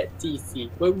don't get DC.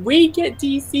 When we get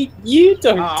DC, you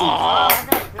don't DC. Aw. I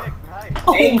got picked, nice.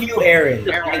 Thank you, Aaron.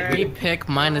 Repick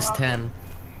 -10.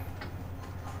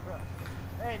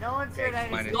 Hey, no one said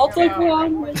anything. Minus Not like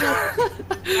about- one. Good, I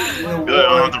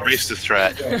don't have to race this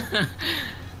track. I don't have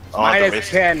to Minus race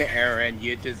 10, Aaron.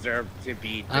 You deserve to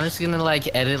be. I'm just gonna like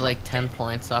edit like 10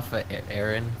 points off of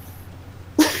Aaron.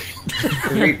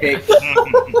 Repick.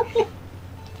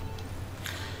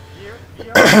 You're-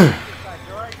 you're-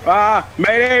 Ah,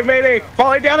 mayday, mayday!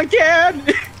 Falling down again!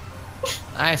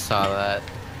 I saw that.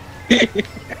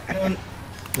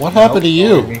 What happened to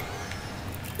you?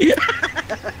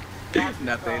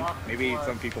 Nothing. Maybe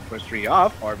some people pushed me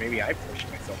off, or maybe I pushed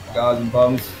myself off. God and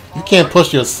bums. You can't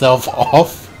push yourself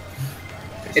off.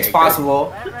 It's possible.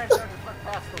 That man tried to put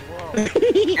past the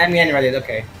wall. And we read it.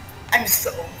 Okay. I'm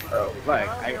so pro. Look,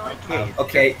 I can't.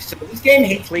 Okay, so this game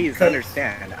hates. Please because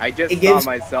understand. I just it saw gives-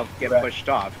 myself get pushed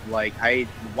off. Like, I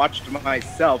watched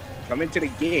myself come into the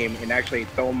game and actually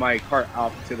throw my cart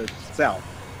off to the cell.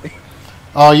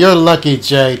 Oh, you're lucky,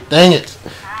 Jay. Dang it.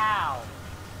 Ow!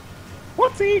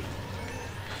 Whoopsie!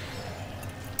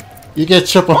 You get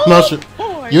triple motion.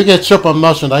 Boy. You get triple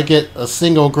motion. I get a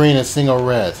single green and single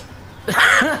red.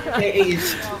 it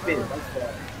is stupid.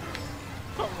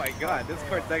 Oh my god, this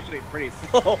cart's actually pretty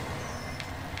slow.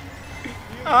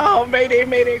 Oh, mayday,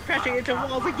 mayday, crashing into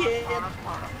walls again.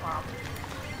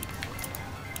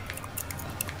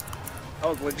 I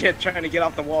was legit trying to get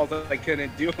off the walls, but I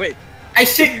couldn't do it. I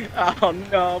should. Oh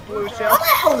no, blue How shell. the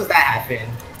hell does that happen?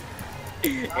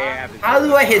 It happens. How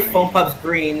do I hit Foam Pups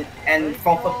green and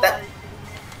Foam Pup that?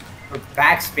 For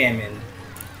back spamming.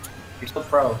 You're so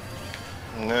pro.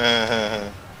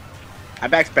 I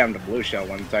backspammed the blue shell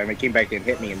one time. It came back and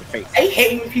hit me in the face. I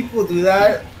hate when people do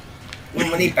that.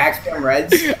 When they backspam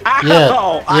reds.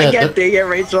 Ow! I yeah, can't dig it,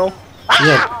 Rachel.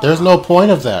 Yeah, there's no point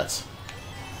of that.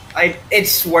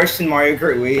 It's worse than Mario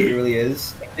Kart Wii, it really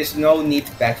is. There's no need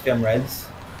to backspam reds.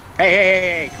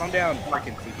 Hey, calm down,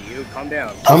 fucking CPU. Calm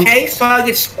down. Okay, so I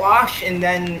get squashed and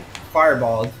then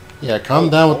fireballed. Yeah, calm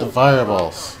down with the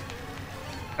fireballs.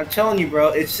 I'm telling you, bro,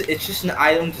 it's just an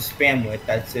item to spam with.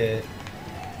 That's it.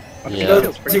 It Yeah.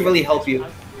 doesn't really help you.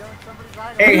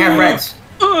 Here you have reds.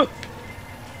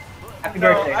 Happy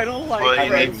No, birthday. I don't like Well,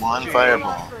 you reds. need one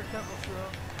fireball.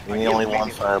 You need only one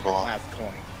fireball. Last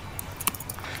coin.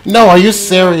 No, are you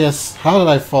serious? How did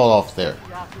I fall off there?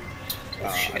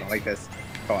 I don't like this.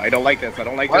 Oh, I don't like this. I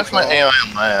don't like Why's this. my AI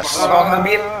last? Oh, come on,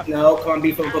 beef. No, come on,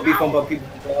 beef, beef.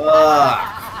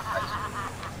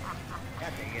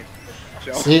 God dang it.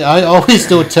 Joe. See, I always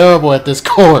do terrible at this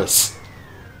course.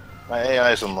 My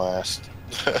AI's in last.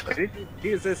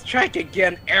 Use this track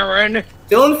again, Aaron.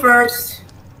 Dylan first.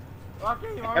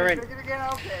 Okay, you want Aaron. me to pick it again?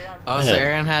 Okay. Oh, so Yeah.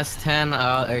 Aaron has 10.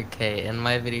 Okay, in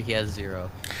my video he has 0.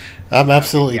 I'm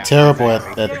absolutely Yeah, terrible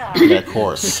exactly. at that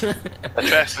course. That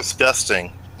track's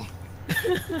disgusting.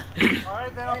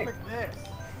 Alright, then I'll pick this.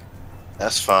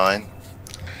 That's fine.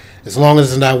 As long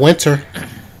as it's not winter.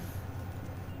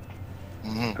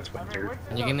 Mhm. That's I mean, winter.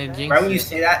 winter's You're gonna okay. jinx Right when you it.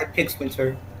 say that, it picks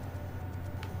winter.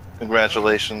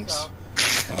 Congratulations.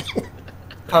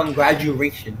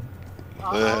 Congratulations.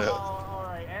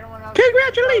 Alright, anyone else?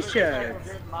 Congratulations!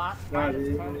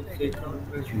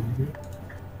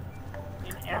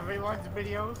 In everyone's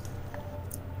videos?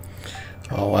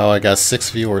 Oh wow, I got 6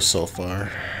 viewers so far.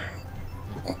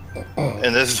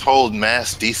 And this whole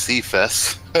mass DC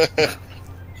fest.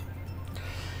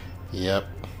 Yep.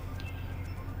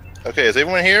 Okay, is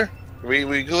everyone here?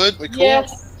 We good? We cool?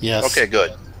 Yes. Yes. Okay,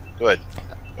 good. Good.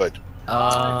 Good.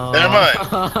 Never mind.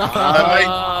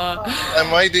 I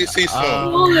might DC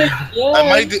soon.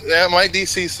 I might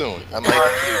DC soon. I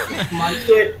might. Come on,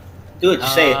 do it. Do it,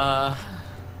 just say it.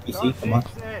 You see, Don't come on.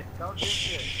 jinx it. Don't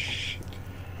jinx it.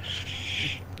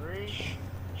 3,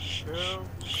 2,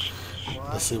 1.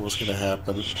 Let's see what's gonna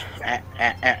happen.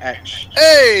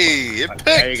 Hey, it picked.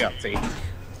 There you go. See.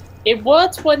 It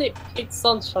worked when it picked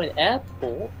Sunshine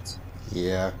Airport.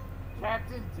 Yeah.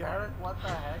 Captain Derek, what the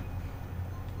heck?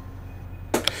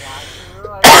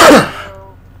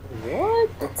 What?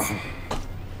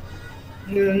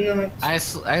 No. I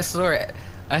swear,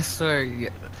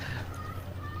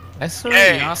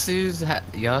 Hey.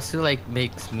 Yasu like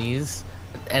makes memes,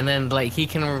 and then like he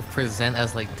can represent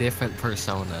as like different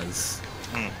personas.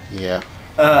 Yeah.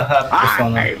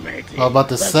 Persona. I was about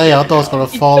to say, I thought it was gonna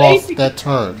fall off that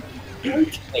turn.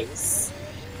 Place.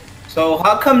 So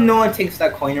how come no one takes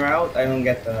that coin route? I don't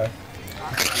get the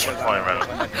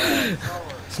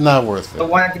It's not worth the it.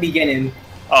 one at the beginning.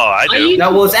 Oh, I Are do. you-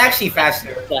 No, well, it's actually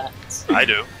faster. That. I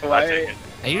do. I take it.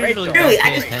 I usually don't Really, pay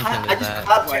I just attention caught, to I just that.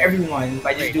 caught to everyone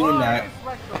by just doing that.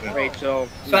 Rachel,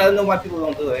 So I don't know why people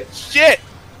don't do it. Shit.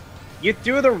 you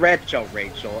threw the red shell,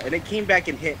 Rachel, and it came back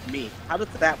and hit me. How does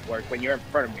that work when you're in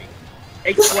front of me?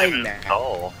 Explain that.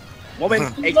 Oh. Woman,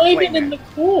 Not explain even in that. the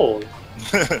call.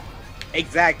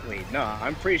 Exactly. No,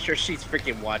 I'm pretty sure she's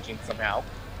freaking watching somehow.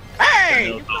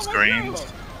 Hey! With those greens.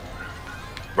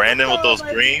 Brandon with those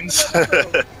greens.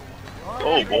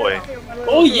 Oh boy.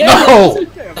 Oh yeah. No!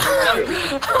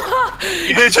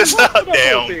 You just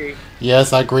damn.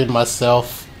 Yes, I agreed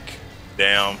myself.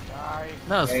 Damn.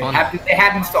 That was It fun.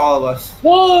 happens to all of us.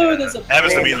 Whoa, there's a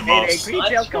Happens to me the Mayday, most. green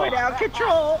shell's going out of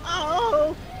control.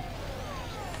 Oh,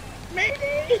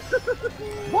 maybe.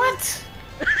 What?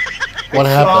 What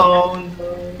happened?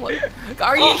 What?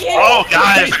 Are you kidding? Oh,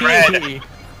 God, it's red. me?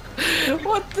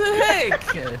 What the heck?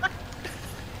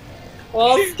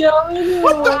 What's going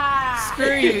on?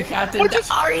 Screw you, Captain.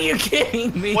 Are you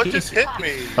kidding me? What just hit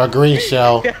me? A green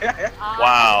shell.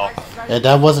 Wow. And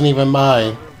that wasn't even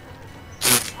mine.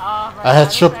 I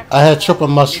had triple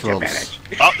mushrooms.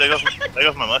 Oh, there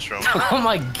goes my mushroom. Oh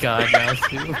my god,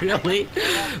 Matthew. Really?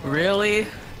 Really?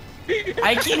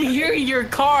 I can hear your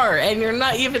car and you're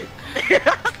not even...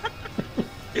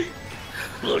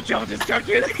 Blue shell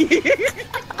destruction.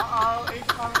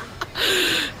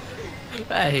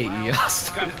 I hate you.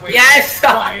 Yes!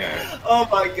 Fire. Oh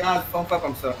my god, phone fuck,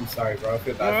 I'm sorry, bro. I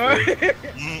feel bad for you.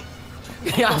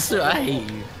 Yasu, I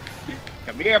hate you.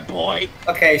 Come here, boy.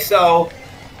 Okay, so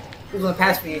who's gonna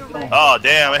pass me? Oh,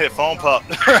 damn, I hit phone pup.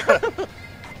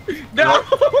 No.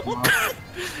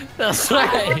 That's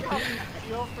right.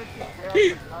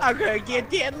 I'm gonna get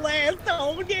dead last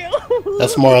on you.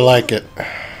 That's more like it.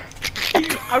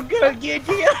 I'm gonna get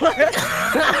dead last.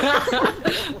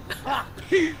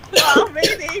 Oh,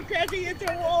 mayday crashing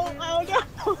into a wall. Oh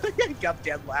no. Got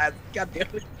dead last. God damn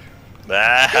it.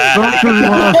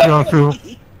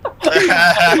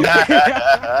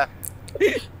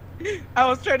 I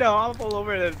was trying to hobble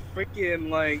over the freaking,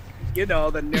 like, you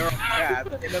know, the narrow path,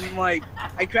 and then, like,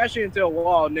 I crashed into a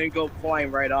wall and then go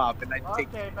flying right off, and I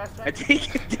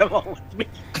take it down with me.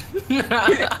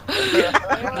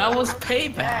 That was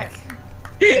payback.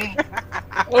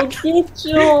 Oh, good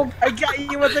job. I got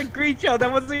you with a green shell.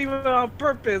 That wasn't even on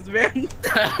purpose, man.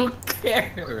 I don't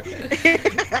care.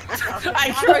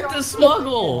 I tried to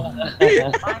smuggle.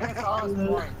 Minus all his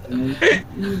points.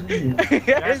 I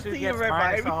Guess who see you gets right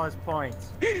minus behind me. all his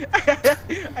points?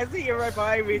 I see you right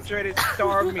behind me trying to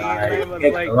starve me, and I Alright, was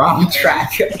get like, the wrong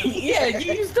track. Yeah,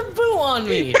 you used to boo on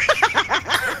me.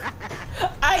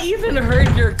 I even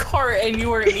heard your car and you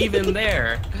weren't even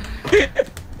there.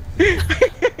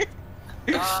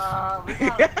 We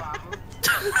got a problem.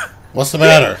 What's the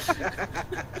matter?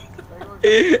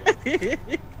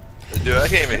 Dude, I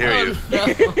can't even hear you. No.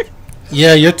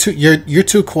 Yeah, you're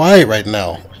too quiet right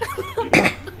now.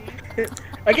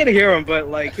 I can hear him, but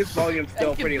like his volume's I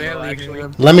still can pretty low. barely hear Actually,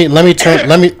 him.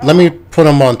 Let me put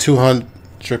him on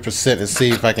 200% and see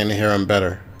if I can hear him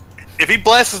better. If he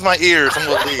blasts my ears, I'm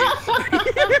gonna leave.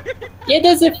 Yeah,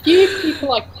 there's a few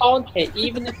people I can't hit,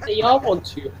 even if they are on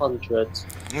 200.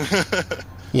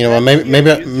 You know what?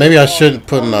 Maybe I shouldn't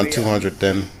put him on 200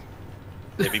 then.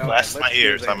 If he blasts my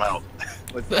ears, I'm out.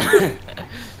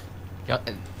 Yeah,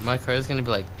 my car is gonna be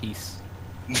like, peace.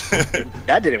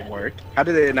 That didn't work. How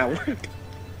did it not work?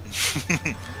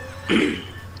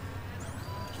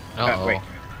 Uh-oh. Wait.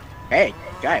 Hey,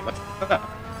 guy, what's up?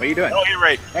 What are you doing? Oh, you're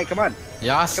right. Hey, come on.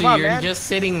 Yasu, Come on, you're man. just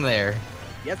sitting there.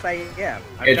 Yes, I am.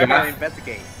 I'm Hey, trying to Jeff.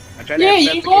 investigate. I'm trying to Yeah,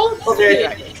 investigate. you are.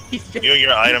 Okay. You and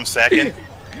your item sacking.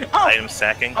 Oh, Item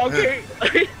sacking. okay.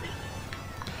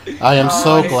 I am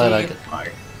so I glad see.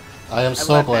 I am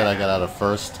so glad I got out of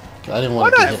first. I didn't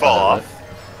want Why to did get I hit fall by that.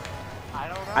 I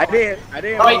don't know. I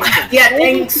didn't. Oh, mean to- yeah,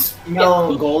 thanks, Mellow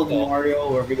and Gold Mario,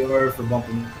 wherever you were, for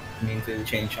bumping me into the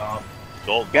chain chomp.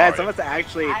 Gold Guys, I Mario. was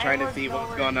actually I trying to was see what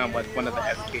was going going on to with one of the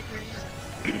get escape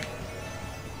rooms.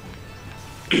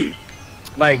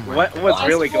 Like, Oh my what God. was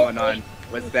really going on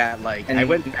was that, like, I And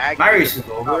went back my and race is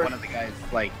saw over. one of the guys,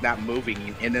 like, not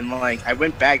moving, and then, like, I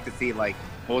went back to see, like,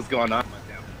 what was going on with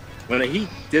him. When he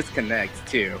disconnects,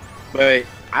 too. But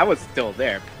I was still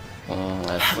there.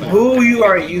 Who you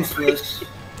are useless.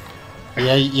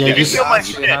 Yeah, Did you you steal my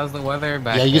Yasu, shit? how's the weather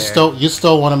back yeah, there? you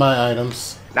stole one of my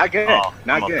items. Not good. Oh,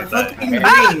 not I'm good. upset. Fucking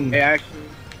Hey, green. actually,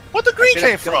 What the green I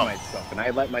came killed from? myself, and I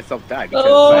let myself die because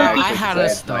Oh, I I actually had a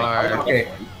said, like, star. Okay.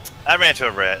 I ran to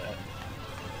a rat.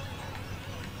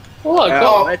 Oh my Oh,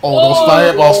 god. Oh,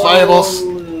 those fireballs!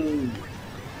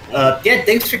 Yeah,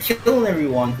 thanks for killing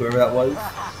everyone, whoever that was.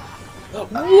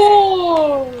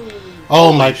 Whoa!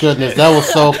 Oh my goodness, that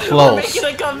was so We're close.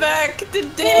 making a comeback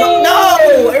today!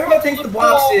 No! Everyone takes the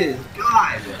boxes!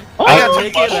 God! I got We're two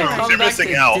making a mushrooms. You're comeback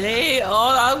missing out. today.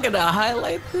 Oh, I'm gonna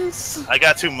highlight this. I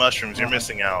got 2 mushrooms. You're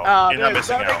missing out. Oh, You're not there's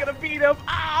missing nothing out. gonna beat him.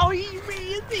 Oh, he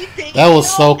takes That was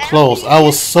so close. I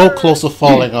was so close to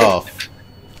falling off.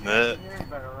 Uh, You're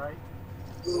better, right?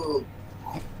 Oh,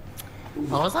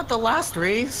 was that the last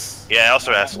race? Yeah, I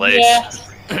also asked Lace.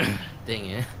 Yeah. Dang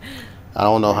it. I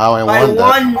don't know how I By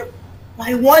won that.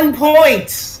 by 1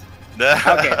 point!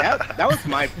 Okay, that was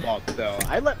my fault though.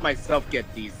 I let myself get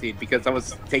DC'd because I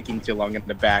was taking too long in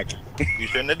the back. You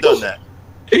shouldn't have done that.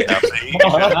 Now, see?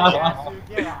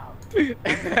 Get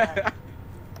out.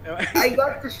 I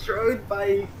got destroyed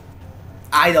by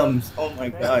items. Oh my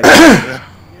god. You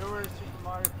were Super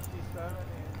Mario 57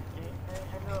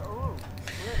 and ooh,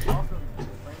 shit, also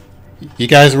playing. You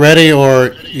guys ready,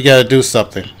 or you gotta do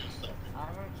something?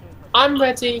 I'm gonna change my I'm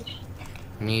ready.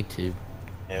 Me too.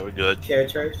 Yeah, we're good.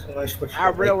 Characters. So much switch.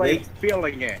 I'm really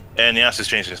feeling it. And yes, it's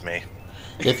changed as me.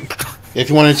 If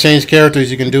you want to change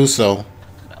characters, you can do so.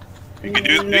 You can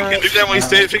do that when you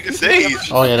stay at Pick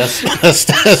Stage. Oh yeah,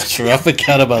 that's true. I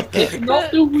forgot about that. Not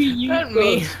the Wii U. Not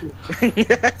me.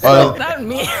 All right, Not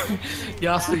me.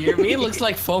 Yasu, your me looks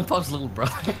like Foam Puff's little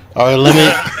brother. all right. Let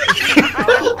me.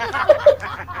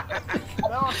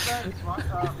 No offense,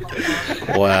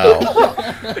 Wow.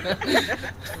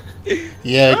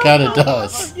 Yeah, it kind of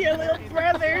does. Your little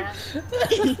brother.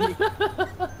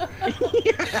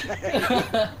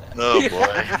 Oh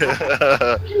boy.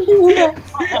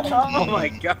 Oh my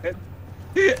god.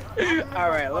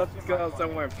 Alright, let's go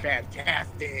somewhere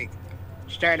fantastic.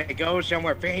 It's trying to go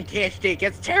somewhere fantastic.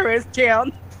 It's Terrorist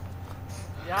Town.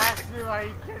 Yasu, are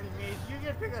you kidding me? You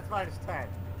get picked as minus 10.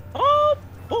 Oh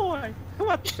boy. Who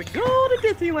wants to go to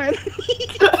Disneyland?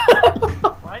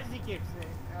 Why does he keep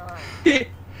saying?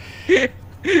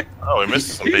 Oh, we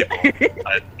missed some people.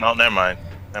 No, never mind.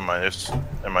 Never mind.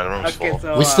 Never mind. The room's full.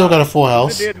 so We still got a full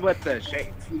house. Who did with the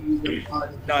shades?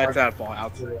 No, it's not a full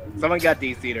house. Someone got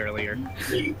DC'd earlier.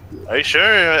 Are you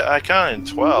sure? I counted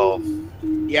 12.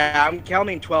 Yeah, I'm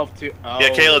counting 12 too. Oh. Yeah,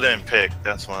 Kayla didn't pick.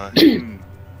 That's why.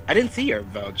 I didn't see her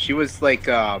vote. She was like,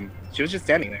 she was just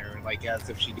standing there, like as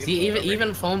if she did. See,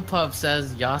 even Foam Puff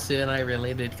says Yasu and I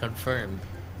related confirmed.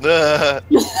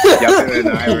 Yasu and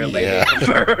I related. Yeah.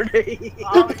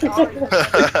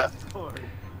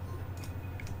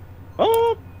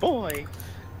 Oh boy.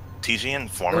 TG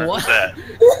Informer. What? What's that?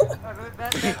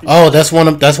 Oh, that's one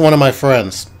of my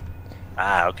friends.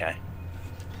 Ah, okay.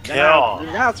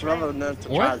 That's relevant to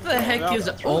What the heck is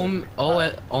Om?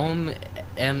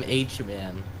 MH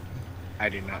man? I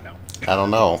do not know. I don't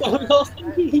know.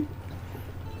 Yasu.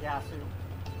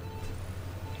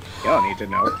 You don't need to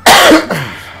know.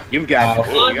 You've got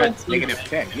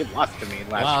 -10. You lost to me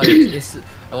last Wow, week.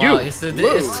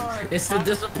 it's the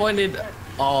disappointed.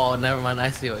 Oh, never mind.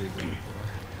 I see what you're doing.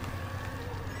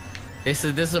 It's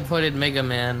the disappointed Mega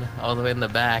Man all the way in the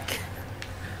back.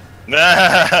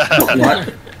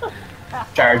 What?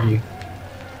 Charge you.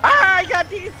 Ah, I got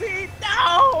DC.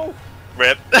 No.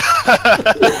 Rip. And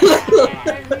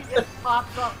he just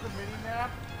pops off the mini-map.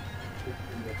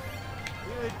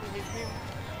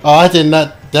 Oh, I did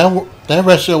not. That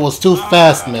ratio was too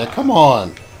fast, man. Come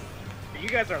on. You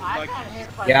guys are I lucky. got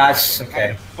hit by Yes. Having Okay.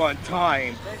 a fun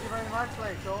time. Thank you very much,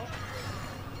 Rachel.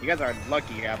 You guys are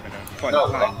lucky having a fun No,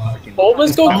 time. Freaking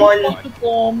Always go Come on. get the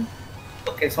bomb.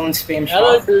 Okay, someone spam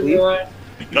Hello, shot, please. everyone.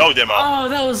 No demo. Oh,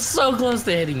 that was so close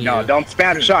to hitting you. No, don't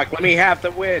spam shock. Let me have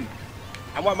the win.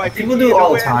 I want my People PPE do to all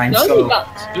the win. time, No, you so got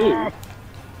two.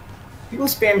 people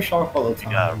spam shock all the You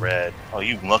got time. red. Oh,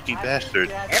 you lucky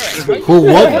bastard. Who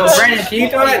Yo, wouldn't? Brandon, can you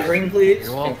throw that green, please?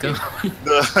 You're welcome. My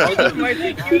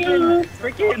PPE.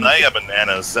 Freaking. Now you got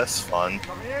bananas. That's fun.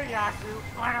 Come here, Yasu.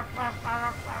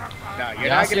 No, you're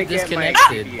not gonna Yasu get my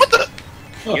disconnected. PPU.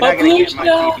 You're not gonna get my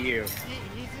PPU.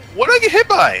 What did I get hit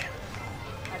by?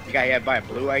 You got hit by a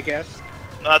blue, I guess.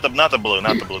 Not the blue.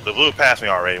 Not the blue. The blue passed me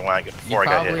already before I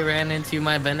got probably hit. ran into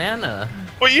my banana.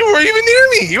 But you weren't even near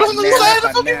me. You was on the side of the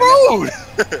fucking road.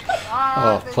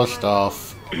 Oh, pushed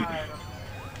off.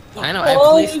 I know. I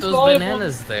Oh, placed he's those volleyball.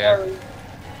 bananas there.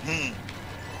 Hmm.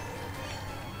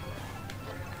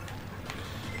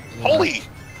 Holy.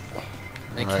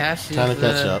 The Alright, cash is time to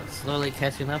catch up. slowly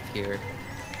catching up here.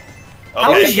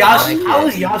 How Okay. is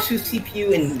Yasu's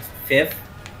CPU in 5th?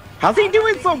 How's he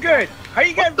doing so good? How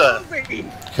you guys What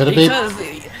losing? Could it be?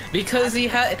 Because he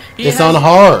It's on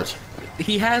hard.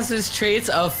 He has his traits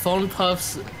of Phone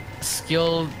Puff's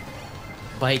skill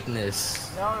biteness.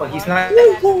 No, But he's why not-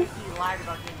 did you lie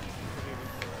about getting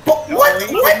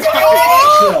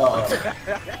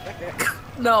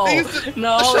No,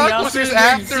 no, shock was Yasu, just your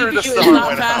after the CPU is star not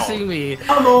went passing out. me.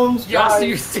 Hormones, Yasu,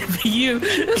 your guys. CPU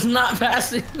is not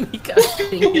passing me. God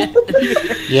dang it.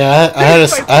 Yeah,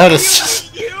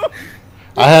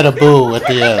 I had a boo at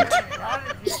the end.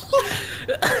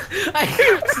 I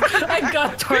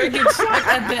got target shot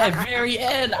at the very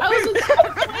end. I was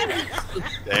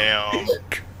Damn.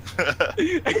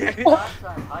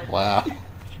 Wow.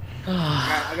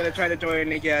 I'm gonna try to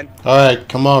join again. All right,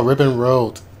 come on, Ribbon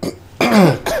Road.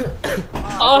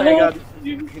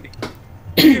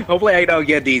 Hopefully I don't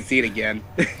get DC'd again.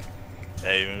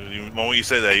 Hey, the moment you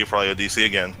say that, you probably a DC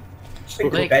again.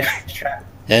 Like the Like- best track.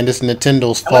 And it's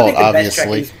Nintendo's I don't fault, think the best track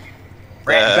obviously. is-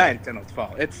 It's not Nintendo's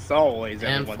fault. It's always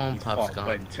And everyone's Phone Pop's fault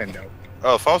but Nintendo.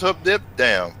 Oh, phone's up dip?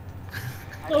 Damn.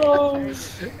 Oh.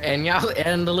 And y'all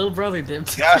and the little brother did.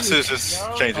 Yasu just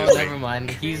changed Oh, his never name.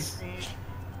 mind. He's.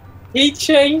 He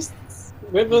changed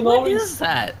with an What orange. is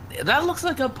that? That looks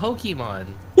like a Pokemon.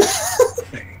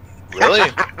 Really?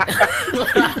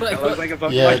 That looks like a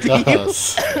Pokemon Yeah, it to you.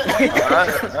 does.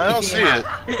 I don't see it.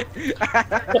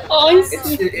 I It's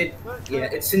see.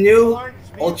 it's a new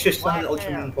Ultra Sun and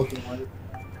Ultra Moon Pokemon.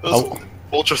 Oh.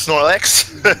 Ultra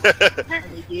Snorlax. the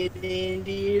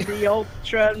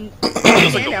Ultra.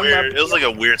 It was like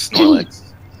a weird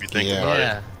Snorlax. If you think Yeah. about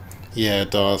Yeah. Yeah,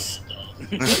 it does.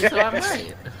 So I'm right.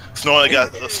 it.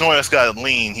 Snorlax got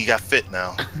lean. He got fit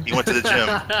now. He went to the gym.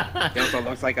 He also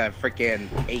looks like a freaking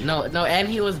ape. No, and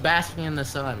he was basking in the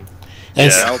sun.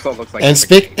 And, Yeah. He also looks like and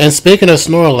speaking of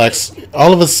Snorlax,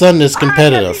 all of a sudden it's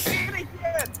competitive.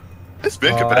 It's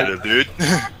been competitive, dude.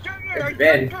 It's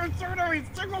been.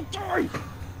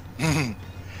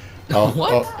 Oh,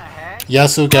 What? oh,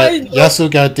 Yasu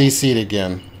got DC'd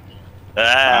again.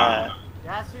 Ah.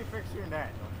 Yasu, fix your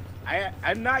net.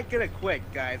 I'm not gonna quit,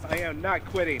 guys. I am not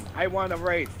quitting. I want to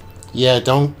race. Yeah,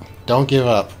 don't give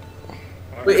up.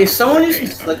 Wait, is someone using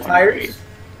slick tires?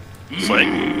 It's like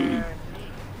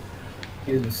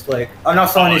Using slick. Oh no,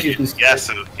 someone is using slick.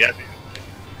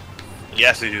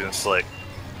 Yasu using slick.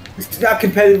 It's not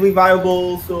competitively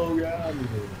viable, so yeah.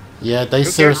 Yeah, they Who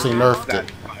seriously cares if nerfed it's it.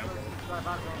 not viable?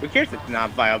 Who cares if it's not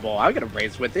viable? I'm gonna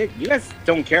race with it. You guys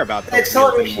don't care about those It's things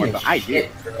all anymore, but I do.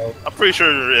 bro. I'm pretty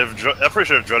sure if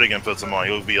Druddigan puts him on,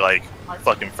 he'll be like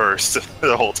fucking first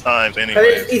the whole time.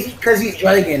 Anyway. Because he's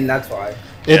Dragon, that's why.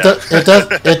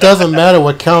 It doesn't matter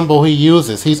what combo he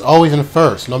uses. He's always in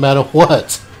first, no matter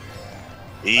what.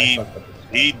 He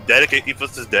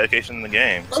puts his dedication in the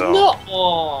game. I'm So not.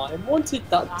 Oh, I wanted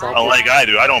that double. unlike I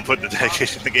do, I don't put the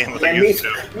dedication in the game as I Yeah, me, used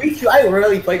to. me too. I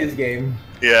rarely play this game.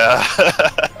 Yeah.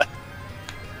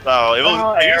 No, it was. Oh,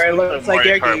 I used Aaron, to play looks like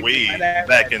Mario you're Kart getting Wii that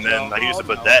back, and then retro. I used to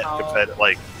put that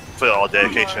put all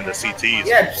dedication into CTs.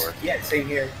 Yeah, before. yeah, same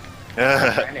here.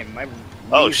 My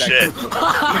Oh knees are- shit!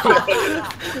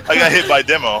 I got hit by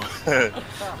demo.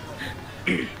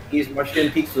 These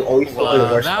mushroom peaks will always still be the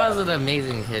Wow, worst. that was an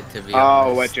amazing hit to be Oh,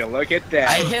 honest. would you look at that?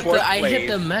 I hit Fourth the place.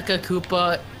 Mecha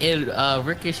Koopa. It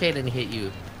ricocheted and hit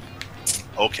you.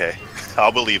 Okay,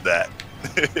 I'll believe that.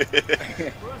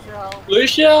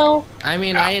 Lucio. I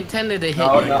mean, I intended to hit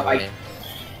No, you. no, anyway.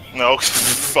 No.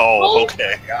 Oh,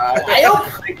 okay. God, I don't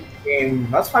play this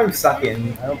game. That's why I'm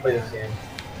sucking. I don't play this game.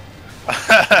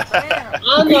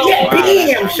 I know. Yeah,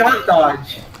 damn, shot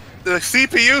dodge. The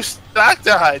CPU stock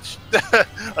dodge. Oh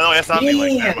no, that's not me.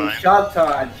 Like, never Damn, mind. shot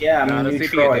dodge. Yeah, No, I'm the the new CPU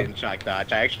Troy. didn't shock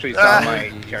dodge. I actually saw Ah.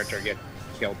 my character get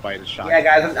killed by the shot. Yeah,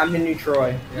 guys, I'm the new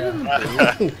Troy.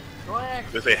 Yeah.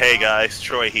 They say, hey guys,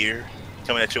 Troy here,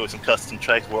 coming at you with some custom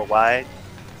tracks worldwide.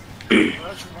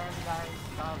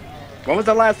 When was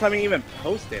the last time he even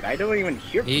posted? I don't even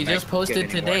hear from He that just kid posted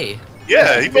anymore. today.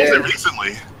 Yeah, he posted Yeah.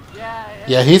 recently.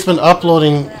 Yeah, he's been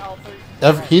uploading.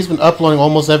 He's been uploading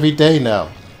almost every day now.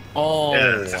 Oh,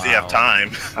 Yeah, since he have wow.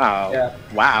 time. Oh, Yeah.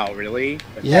 wow, really?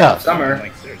 Yeah. Summer.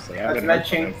 Like, seriously, I That's haven't heard from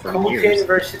matching him for Colton years.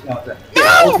 versus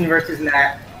Colton versus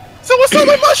Nat. So what's up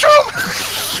with mushroom?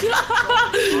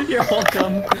 You're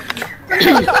welcome.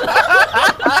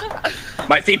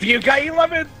 My CPU got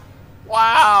 11!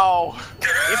 Wow.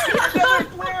 It's another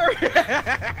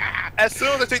flare! As soon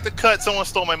as I take the cut, someone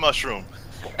stole my mushroom.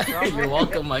 You're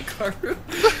welcome, my car.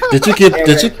 Did you get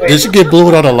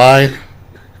blued on the line?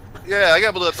 Yeah, I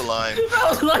got blue at the line.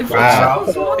 Wow.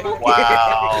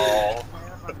 Wow.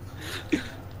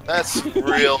 That's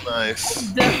real nice.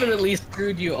 Definitely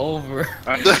screwed you over.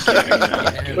 I'm just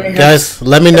kidding. Wait, Guys,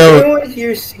 let me know. Everyone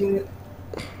here seen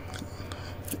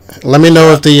Let me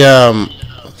know if the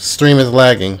stream is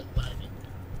lagging.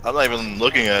 I'm not even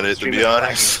looking at it, to be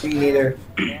honest. me neither.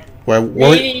 What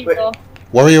Me,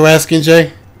 were you asking,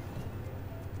 Jay?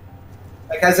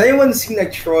 Like, has anyone seen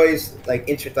like Troy's like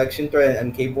introduction to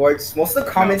MK boards? Most of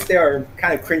the comments there are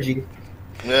kind of cringy.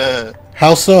 Yeah.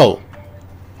 How so?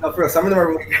 No, for real, some of them are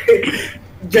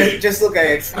really just look at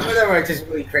it. Some of them are just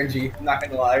really cringy. I'm not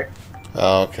gonna lie.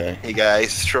 Oh, okay. Hey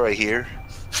guys, Troy here.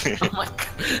 Oh my god.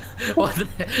 What the?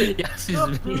 Yes, he's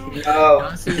me. Oh.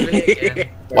 Yes, he's me again.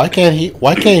 Why can't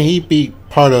he be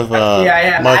part of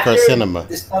Yeah. Mario Kart after Cinema?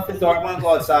 This stuff is dark. I'm gonna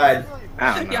go outside.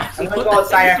 I don't know. Yes, I'm what gonna the go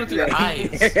outside heck after with your this. eyes?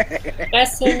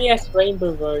 SNES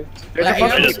Rainbow Road. There's Like, a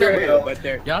bunch you of know, people, but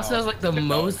they're... Yasuo has like the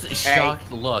most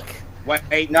shocked look.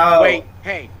 Wait, No. wait,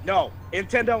 hey, no.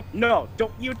 Nintendo, no.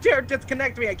 Don't you dare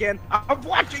disconnect me again. I'm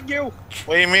watching you.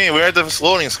 What do you mean? We're at the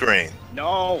loading screen.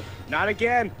 No, not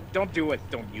again. Don't do it.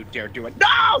 Don't you dare do it.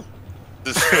 No!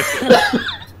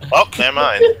 Oh, never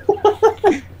mind.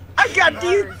 I got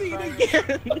DC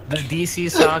again. The DC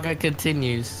saga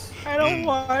continues. I don't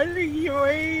want you.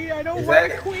 I don't Is want to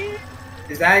that- quit.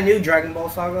 Is that a new Dragon Ball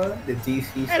saga? The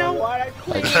DC saga? I don't want to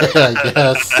quit.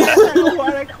 Yes. I don't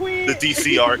want to The quit.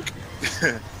 DC arc.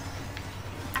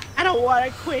 I don't want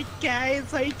to quit,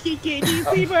 guys. I keep getting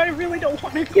DC, but I really don't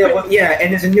want to quit. Yeah, well, yeah,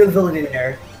 and there's a new villain in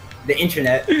there. The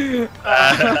internet.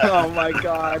 Oh my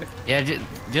god. Yeah,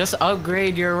 just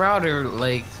upgrade your router.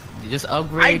 Like, just I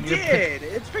upgrade your. did.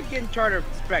 It's freaking Charter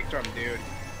Spectrum, dude.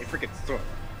 It freaking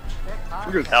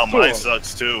sucks. Hell, mine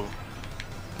sucks too.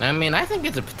 I mean, I think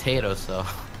it's a potato, so.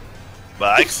 But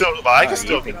I can still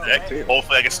you think so, too.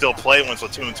 hopefully I can still play when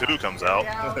Splatoon 2 comes out.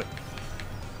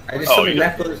 I just Oh, saw the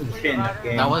yeah. Netflix and shit in that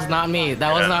game. That was not me.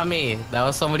 That was not me. That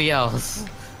was somebody else.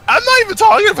 I'm not even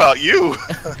talking about you.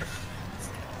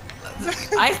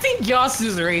 I think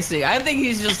Yasu's racing. I think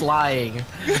he's just lying.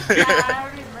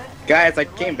 Guys, I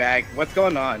came back. What's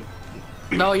going on?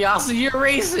 No, Yasu, you're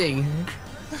racing.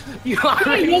 You are.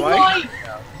 Hey, you're like,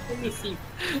 let me see,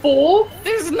 4?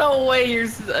 There's no way your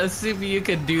CPU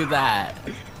could do that.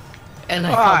 And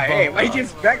I Ah, felt hey, both.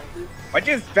 why'd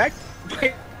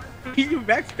you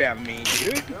backstab me,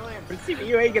 dude? The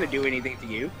CPU ain't gonna do anything to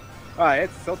you. Ah,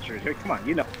 it's so true. Come on,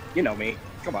 you know me.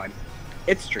 Come on.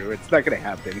 It's true. It's not gonna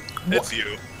happen. It's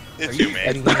you. It's Are you, you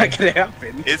man. It's not gonna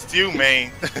happen. It's you,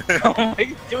 man. Oh,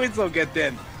 you're doing so good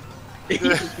then.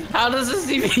 How does the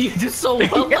CPU do so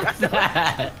well like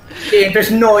that? Yeah, there's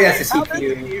no way that's a How does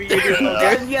CPU. you do so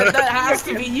good? Yeah, that has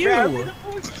to be you.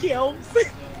 Kills.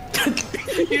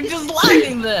 You're just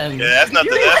lying then. Yeah, that's not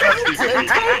The CPU.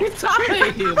 entire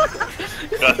time.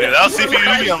 Trust me, that was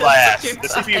CPU being last. The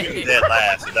CPU being dead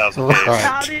last. If that was the case. Right.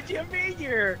 How did you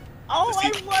figure? Oh,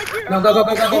 I wonder. No, go.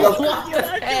 What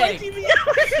the heck?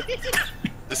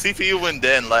 The CPU went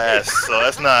dead last, so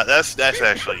that's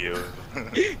actually you.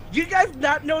 You guys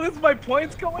not notice my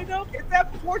points going up? It's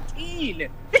at 14.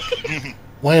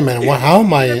 Wait a minute. How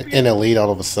am I in elite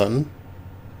all of a sudden?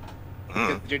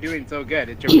 Mm. You're doing so good.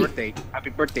 It's your birthday. Happy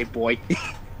birthday, boy.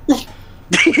 You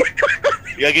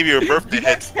gotta give your birthday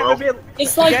hits, bro.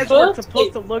 It's You like guys were birthday.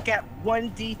 supposed to look at one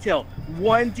detail.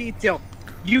 One detail.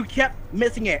 You kept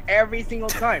missing it every single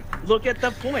time. Look at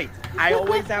the points. I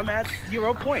always am at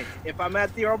 0 points. If I'm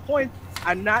at 0 points,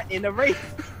 I'm not in a race.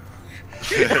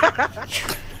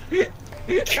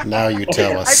 Now you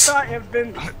tell I us. thought it'd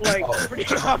been like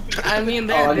pretty obvious. I mean,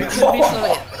 Oh, there no. could be some,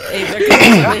 there could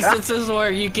be instances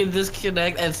where you can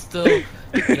disconnect and still,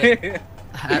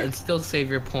 still save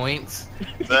your points.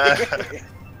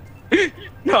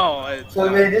 No. It's So,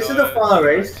 not, man, this is the final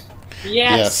race.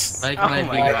 Yes. Like Oh my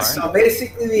my VR. God. So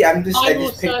basically, I I just will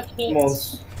picked suck the it.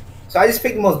 most. So I just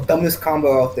picked the most dumbest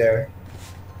combo out there.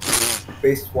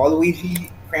 Based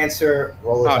Waluigi, Prancer,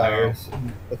 Roller Oh, no. Tires.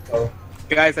 Let's go.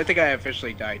 Guys, I think I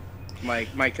officially died. My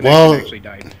connection Well- actually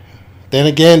died. Then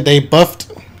again, they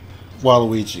buffed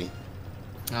Waluigi.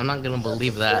 I'm not gonna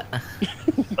believe that.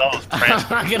 That was I'm Prancer.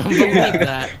 not gonna believe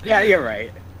that. Yeah, you're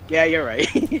right. Yeah, you're right.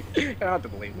 You don't have to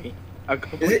believe me. I'm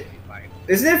completely fine.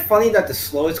 Isn't it funny that the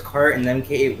slowest cart in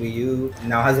MK8 Wii U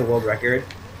now has a world record?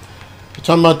 You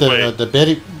talking about Wait. the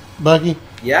Betty buggy?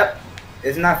 Yep.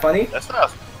 Isn't that funny?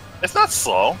 It's not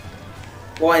slow.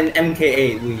 Well, in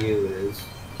MK8 Wii U it is.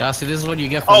 Yeah, see, this is what you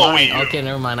get for Oh, lying. wait, you- Okay,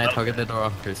 never mind. I targeted the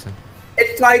wrong person.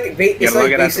 It's like You're it's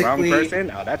like looking at the wrong basically.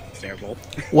 person? Oh, that's terrible.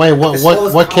 Wait, The what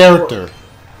slowest character?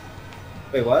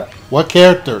 Wait, what? What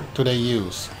character do they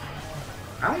use?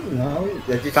 I don't know.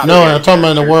 They're just- Top No, tier I'm talking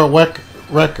about the character. world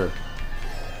record.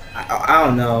 I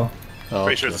don't know. Oh,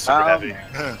 Pretty sure okay. it's super heavy.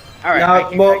 All right. Now, I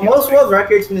can- well, I can- most world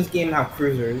records in this game have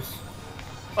cruisers.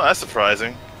 Oh, that's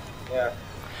surprising. Yeah.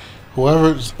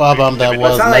 Whoever's Bob-omb that But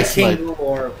was, it's not like next King night. Boo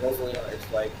or Rosalina.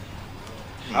 It's like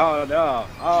Oh no!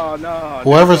 Oh no!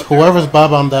 Whoever's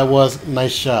Bob-omb that was,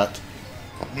 nice shot.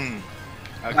 Hmm.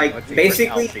 Okay, Like, let's see,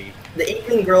 basically- where's Alfie? the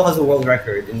Inkling girl has a world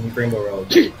record in Rainbow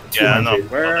Road. Yeah, I know. 200.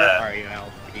 Where that. are you,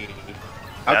 Alfie?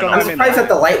 I How come know. I'm I'm in surprised that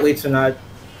the last? lightweights are not.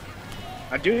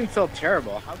 I'm doing so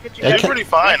terrible. How could you? They You're ca- pretty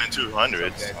fine in 200s.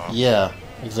 Okay. so. Yeah,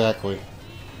 exactly.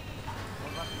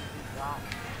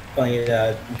 Funny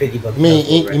that Biggie Bug. You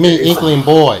mean Inkling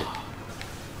boy?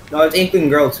 No, it's Inkling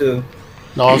girl too.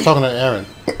 No, I was talking to Aaron.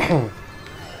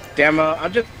 Damn,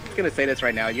 I'm just gonna say this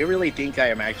right now. You really think I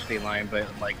am actually lying, but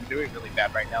like I'm doing really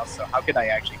bad right now. So how could I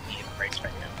actually be in the race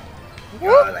right now?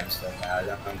 God, I'm so mad.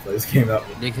 I'm playing this game up.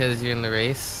 Because you're in the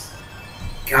race.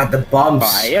 God, the bombs.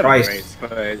 I am Christ. race,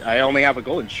 but I only have a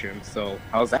golden shroom, so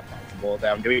how's that possible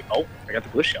that I'm doing? Oh, I got the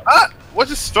blue shell. Ah! What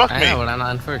just struck I me? know, but I'm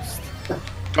on first.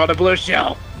 Got the blue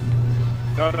shell.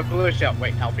 Got the blue shell.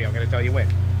 Wait, Alfie, I'm gonna tell you when.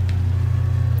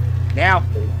 Now.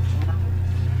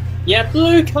 Yeah,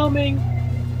 blue coming.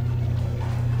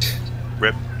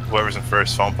 Rip. Whoever's in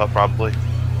first, phone pup probably.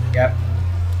 Yep.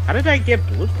 How did I get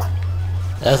blue?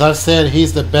 As I've said,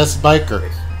 he's the best biker.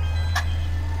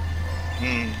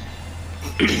 Hmm.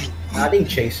 I think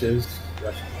Chasers.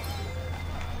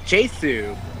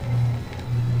 Chasu.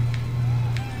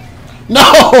 No!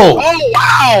 Oh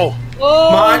wow!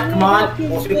 Oh, Come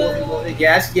on.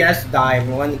 Yes, die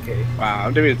everyone. Okay. Wow,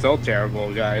 I'm doing so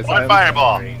terrible, guys. One I'm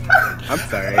fireball. sorry. I'm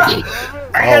sorry.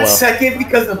 I had well. second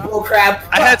because of bullcrap.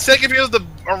 I had second because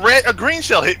a green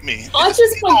shell hit me. I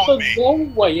just went T-boned the me.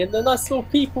 wrong way, and then I saw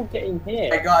people getting Oh hit.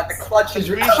 my god, the clutch is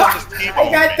real. Green shell just I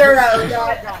T-boned got me. there out.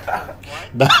 God.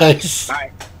 Nice.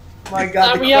 Bye. Oh my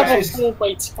god, And the we have clutch, a is,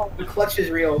 four-way tie. the clutch is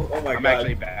real. Oh my I'm god.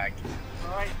 actually back.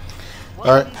 Alright. What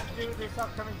Alright. we need to do this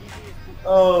upcoming GP is keep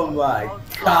Oh my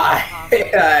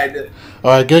god.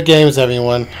 All right, good games,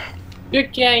 everyone.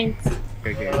 Good game.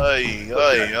 Okay. Ay.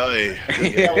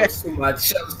 That was too much.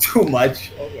 That was too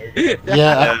much. Oh my god.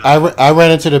 Yeah, I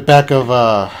ran into the back of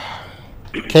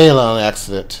Kayla on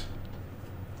accident.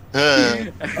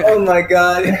 Oh my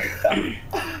god.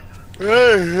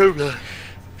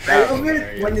 I love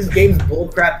it when this game's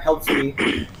bullcrap helps me.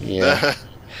 Yeah.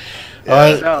 Yeah, All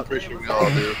right. No, pretty sure we all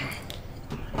do.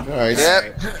 All right.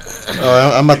 Yep.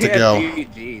 Oh, I'm about to go.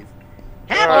 Jeez.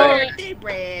 Alright. Happy birthday,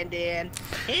 Brandon.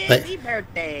 Thank- Happy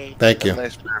birthday. Thank you.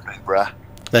 Nice birthday, bruh.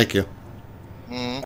 Thank you. Mm.